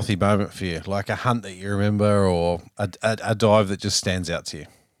a frothy moment for you, like a hunt that you remember, or a dive that just stands out to you.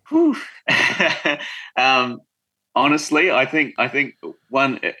 Honestly, I think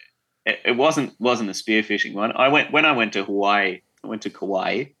one. It wasn't a spearfishing one. When I went to Hawaii. I went to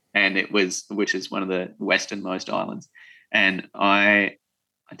Kauai, and which is one of the westernmost islands, and I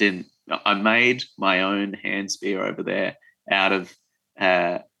made my own hand spear over there out of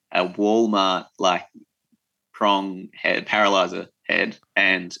a Walmart like prong head, paralyzer head,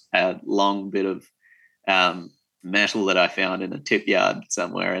 and a long bit of metal that I found in a tip yard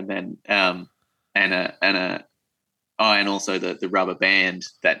somewhere, and then and also the rubber band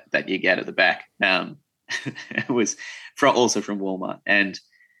that you get at the back. It was also from Walmart, and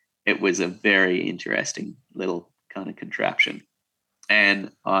it was a very interesting little kind of contraption.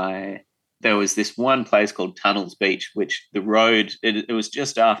 And there was this one place called Tunnels Beach, which the road, it was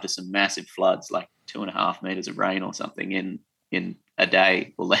just after some massive floods, like 2.5 meters of rain or something in a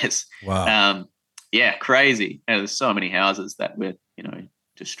day or less. Wow. Yeah, crazy. And there's so many houses that were, you know,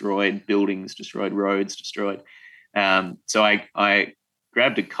 destroyed, buildings destroyed, roads destroyed. So I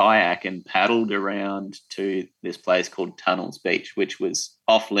grabbed a kayak and paddled around to this place called Tunnels Beach, which was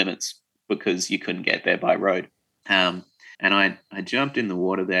off limits because you couldn't get there by road. And I jumped in the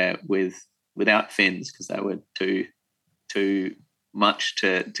water there without fins because they were too much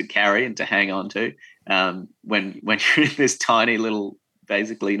to carry and to hang on to. When you're in this tiny little,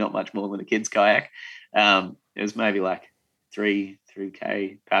 basically not much more than a kid's kayak, it was maybe like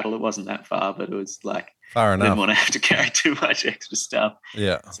 3K paddle. It wasn't that far, but it was like far enough. Didn't want to have to carry too much extra stuff.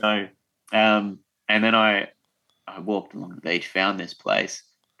 Yeah. So, and then I walked along the beach, found this place,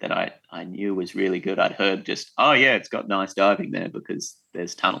 that I knew was really good. I'd heard just, oh yeah, it's got nice diving there because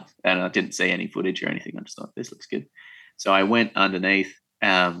there's tunnels, and I didn't see any footage or anything. I just thought this looks good. So I went underneath,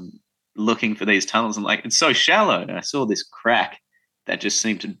 looking for these tunnels, and like, it's so shallow. And I saw this crack that just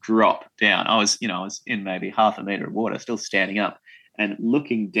seemed to drop down. I was in maybe half a meter of water, still standing up, and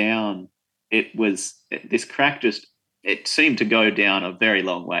looking down, this crack it seemed to go down a very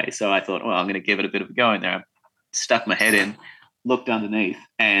long way. So I thought, well, I'm going to give it a bit of a go in there. I stuck my head in, looked underneath,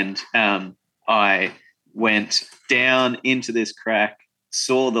 and I went down into this crack,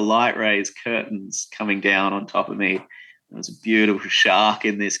 saw the light rays curtains coming down on top of me. There was a beautiful shark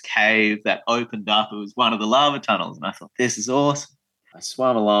in this cave that opened up. It was one of the lava tunnels. And I thought, this is awesome. I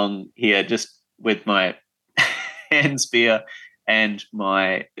swam along here just with my hand spear and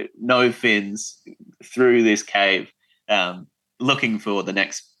my no fins through this cave, looking for the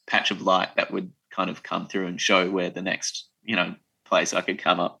next patch of light that would kind of come through and show where the next, place I could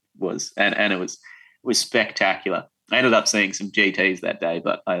come up was. And it was spectacular. I ended up seeing some GTs that day,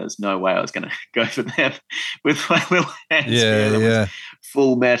 but there was no way I was going to go for them with my little hand spear. That was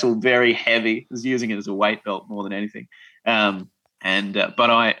full metal, very heavy. I was using it as a weight belt more than anything. But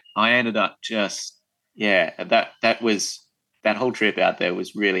I ended up just, that whole trip out there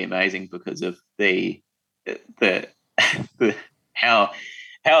was really amazing because of the how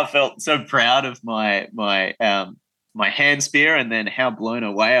I felt so proud of my hand spear, and then how blown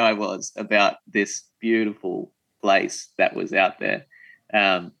away I was about this beautiful place that was out there.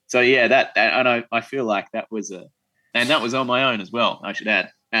 And I feel like that was on my own as well, I should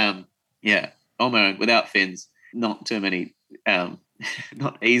add. On my own, without fins, not too many,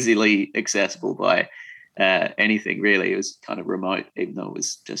 not easily accessible by anything really. It was kind of remote, even though it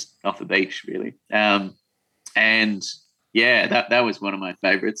was just off the beach really. That was one of my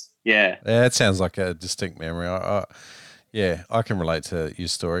favorites. Yeah, it sounds like a distinct memory. I can relate to your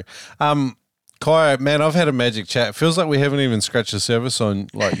story. Kaeo, man, I've had a magic chat. It feels like we haven't even scratched the surface on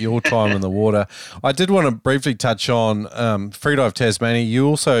like your time in the water. I did want to briefly touch on Freedive Tasmania. You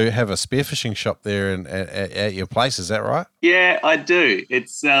also have a spearfishing shop there at your place. Is that right? Yeah, I do.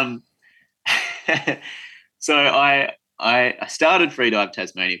 It's so I started Freedive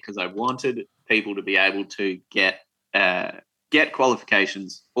Tasmania because I wanted people to be able to get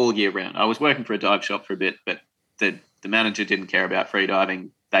qualifications all year round. I was working for a dive shop for a bit, but the manager didn't care about freediving.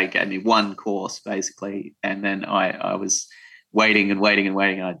 They gave me one course basically, and then I was waiting.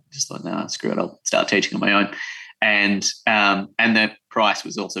 I just thought, nah, screw it, I'll start teaching on my own. And the price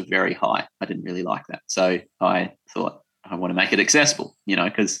was also very high. I didn't really like that, so I thought I want to make it accessible,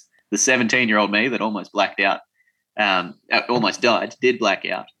 because the 17-year-old me that almost blacked out, almost died, did black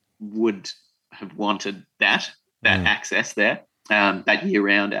out, would have wanted that access there, that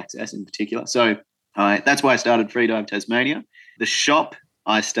year-round access in particular. So that's why I started Freedive Tasmania. The shop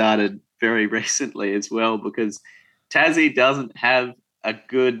I started very recently as well, because Tassie doesn't have a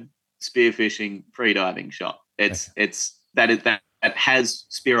good spearfishing freediving shop. It has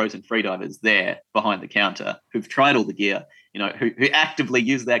Spearos and freedivers there behind the counter who've tried all the gear, who actively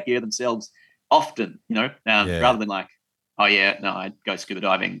use that gear themselves often, rather than like, I go scuba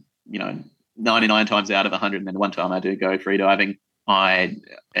diving, 99 times out of 100, and then one time I do go freediving. I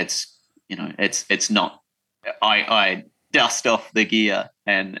dust off the gear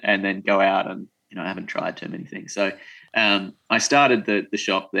and then go out, and I haven't tried too many things. So I started the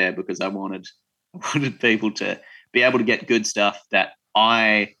shop there because I wanted people to be able to get good stuff that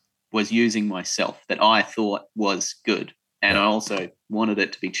I was using myself, that I thought was good, and I also wanted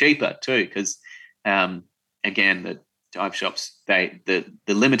it to be cheaper too, because again, the dive shops, the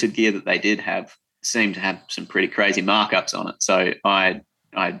limited gear that they did have seemed to have some pretty crazy markups on it. So I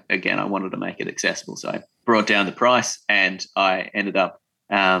wanted to make it accessible, so I brought down the price, and I ended up,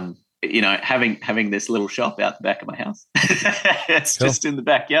 having this little shop out the back of my house. It's cool. Just in the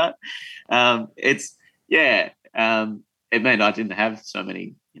backyard. It meant I didn't have so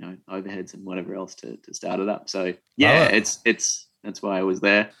many, overheads and whatever else to start it up. So that's why I was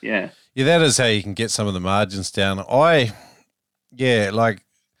there. Yeah. Yeah, that is how you can get some of the margins down.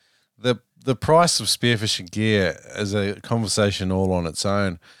 The price of spearfishing gear is a conversation all on its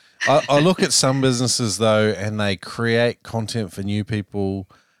own. I look at some businesses though, and they create content for new people.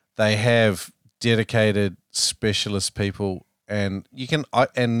 They have dedicated specialist people, and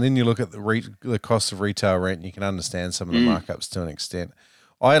then you look at the cost of retail rent. And you can understand some of the markups to an extent.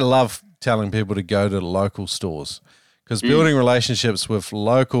 I love telling people to go to the local stores, because building relationships with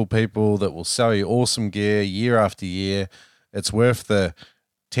local people that will sell you awesome gear year after year, it's worth the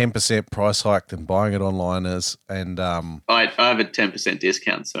 10% price hike than buying it online is. And I have a 10%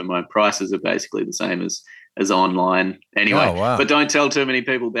 discount, so my prices are basically the same as as online anyway. Oh, wow. But don't tell too many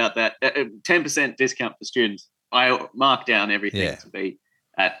people about that. 10% discount for students. I mark down everything to be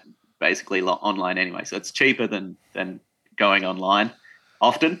at basically online anyway. So it's cheaper than going online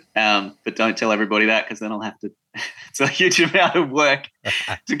often. But don't tell everybody that, because then I'll have to it's a huge amount of work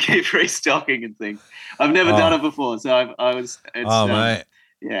to keep restocking and things. I've never done it before, so I was. Mate.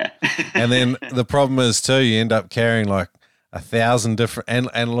 Yeah. And then the problem is too, you end up carrying like 1,000 different,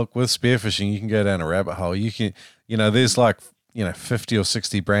 and look, with spearfishing, you can go down a rabbit hole. You can, there's like, 50 or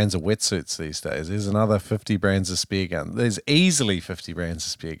 60 brands of wetsuits these days. There's another 50 brands of spear guns. There's easily 50 brands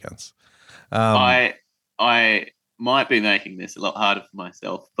of spear guns. I might be making this a lot harder for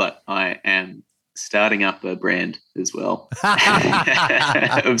myself, but I am starting up a brand as well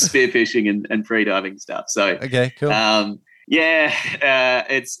of spearfishing and freediving stuff. So okay, cool.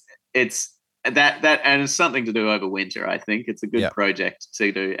 It's that and it's something to do over winter. I think it's a good project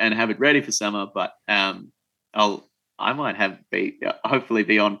to do and have it ready for summer. But I might hopefully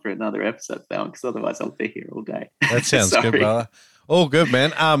be on for another episode though, because otherwise I'll be here all day. That sounds good, brother. All good,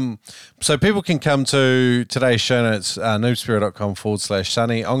 man. So people can come to today's show notes,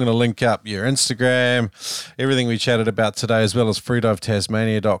 noobspearo.com/Sonny. I'm going to link up your Instagram, everything we chatted about today, as well as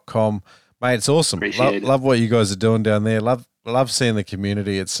freedivetasmania.com. Mate, it's awesome. Love what you guys are doing down there. Love seeing the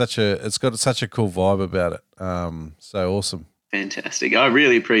community. It's got such a cool vibe about it. So awesome. Fantastic. I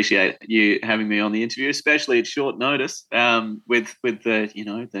really appreciate you having me on the interview, especially at short notice. With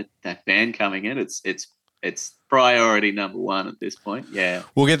the that band coming in, it's priority number one at this point. Yeah.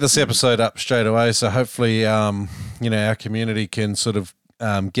 We'll get this episode up straight away. So hopefully, our community can sort of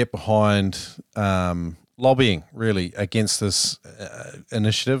get behind lobbying really against this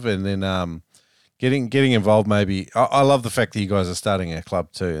initiative, and then getting involved. Maybe I love the fact that you guys are starting a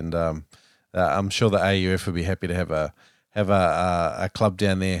club too, and I'm sure the AUF would be happy to have a club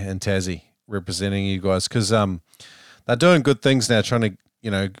down there in Tassie representing you guys, because they're doing good things now, trying to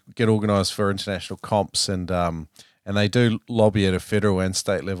get organised for international comps, and they do lobby at a federal and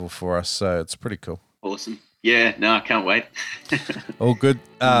state level for us, so it's pretty cool. Awesome. Yeah, no, I can't wait. All good.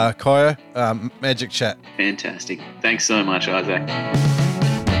 Kaeo, magic chat. Fantastic. Thanks so much, Isaac.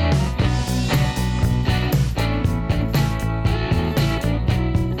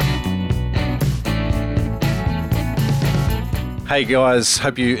 Hey guys,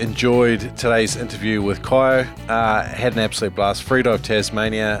 hope you enjoyed today's interview with Kaeo. Had an absolute blast. Freedive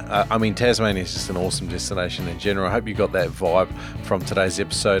Tasmania. Tasmania is just an awesome destination in general. I hope you got that vibe from today's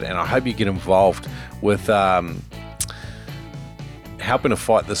episode, and I hope you get involved with helping to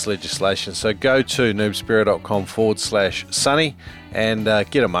fight this legislation. So go to noobspearo.com/Sonny and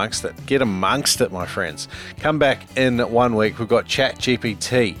get amongst it. Get amongst it, my friends. Come back in 1 week. We've got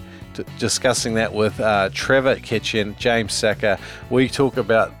ChatGPT. Discussing that with Trevor Kitchen, James Sacker. We talk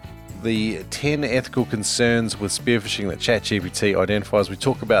about the 10 ethical concerns with spearfishing that ChatGPT identifies. We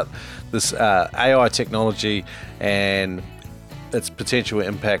talk about this AI technology and its potential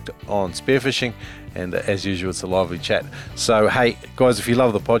impact on spearfishing. And as usual, it's a lively chat. So, hey, guys, if you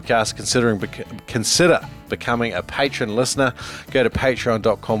love the podcast, consider becoming a patron listener. Go to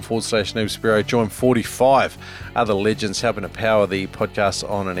patreon.com/noobspearo. Join 45 other legends helping to power the podcast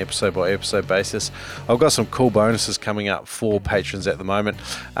on an episode-by-episode basis. I've got some cool bonuses coming up for patrons at the moment.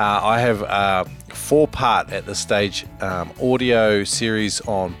 I have a 4-part at this stage audio series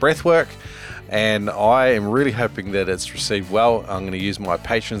on breathwork, and I am really hoping that it's received well. I'm going to use my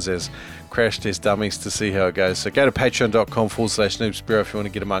patrons as crash test dummies to see how it goes. So go to patreon.com/noobspearo if you want to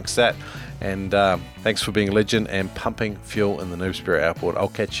get amongst that. And thanks for being a legend and pumping fuel in the Noobspearo Airport. I'll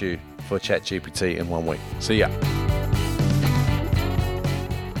catch you for ChatGPT in 1 week. See ya.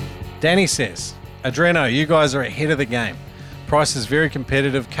 Danny says, Adreno, you guys are ahead of the game. Price is very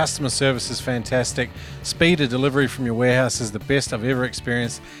competitive, customer service is fantastic, speed of delivery from your warehouse is the best I've ever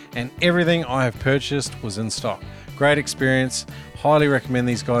experienced, and everything I have purchased was in stock. Great experience. Highly recommend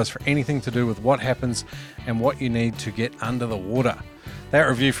these guys for anything to do with what happens and what you need to get under the water. That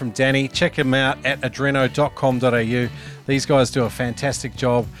review from Danny, check him out at adreno.com.au. These guys do a fantastic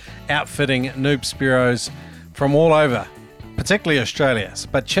job outfitting Noob Spearos from all over, particularly Australia.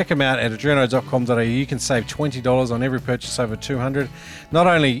 But check them out at adreno.com.au. You can save $20 on every purchase over $200. Not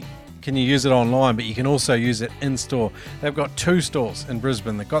only can you use it online, but you can also use it in-store. They've got 2 stores in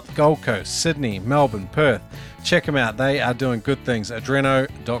Brisbane. They've got the Gold Coast, Sydney, Melbourne, Perth. Check them out. They are doing good things.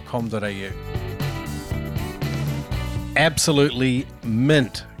 adreno.com.au. Absolutely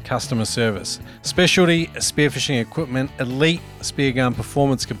mint customer service. Specialty spearfishing equipment, elite spear gun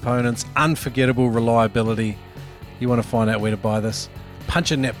performance components, unforgettable reliability. You want to find out where to buy this?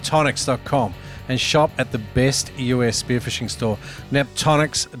 punch in Neptonics.com and shop at the best US spearfishing store,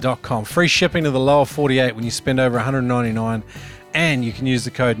 Neptonics.com. Free shipping to the lower 48 when you spend over $199, and you can use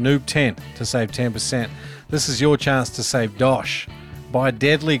the code NOOB10 to save 10%. This is your chance to save dosh. Buy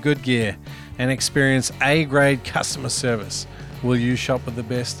deadly good gear and experience A-grade customer service. Will you shop with the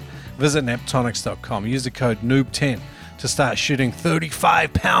best? Visit Neptonics.com. Use the code NOOB10 to start shooting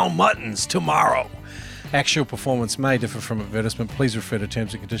 35-pound muttons tomorrow. Actual performance may differ from advertisement. Please refer to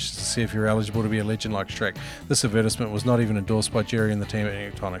terms and conditions to see if you're eligible to be a legend like Shrek. This advertisement was not even endorsed by Jerry and the team at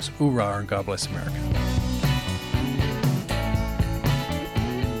Neptonics. Hoorah, and God bless America.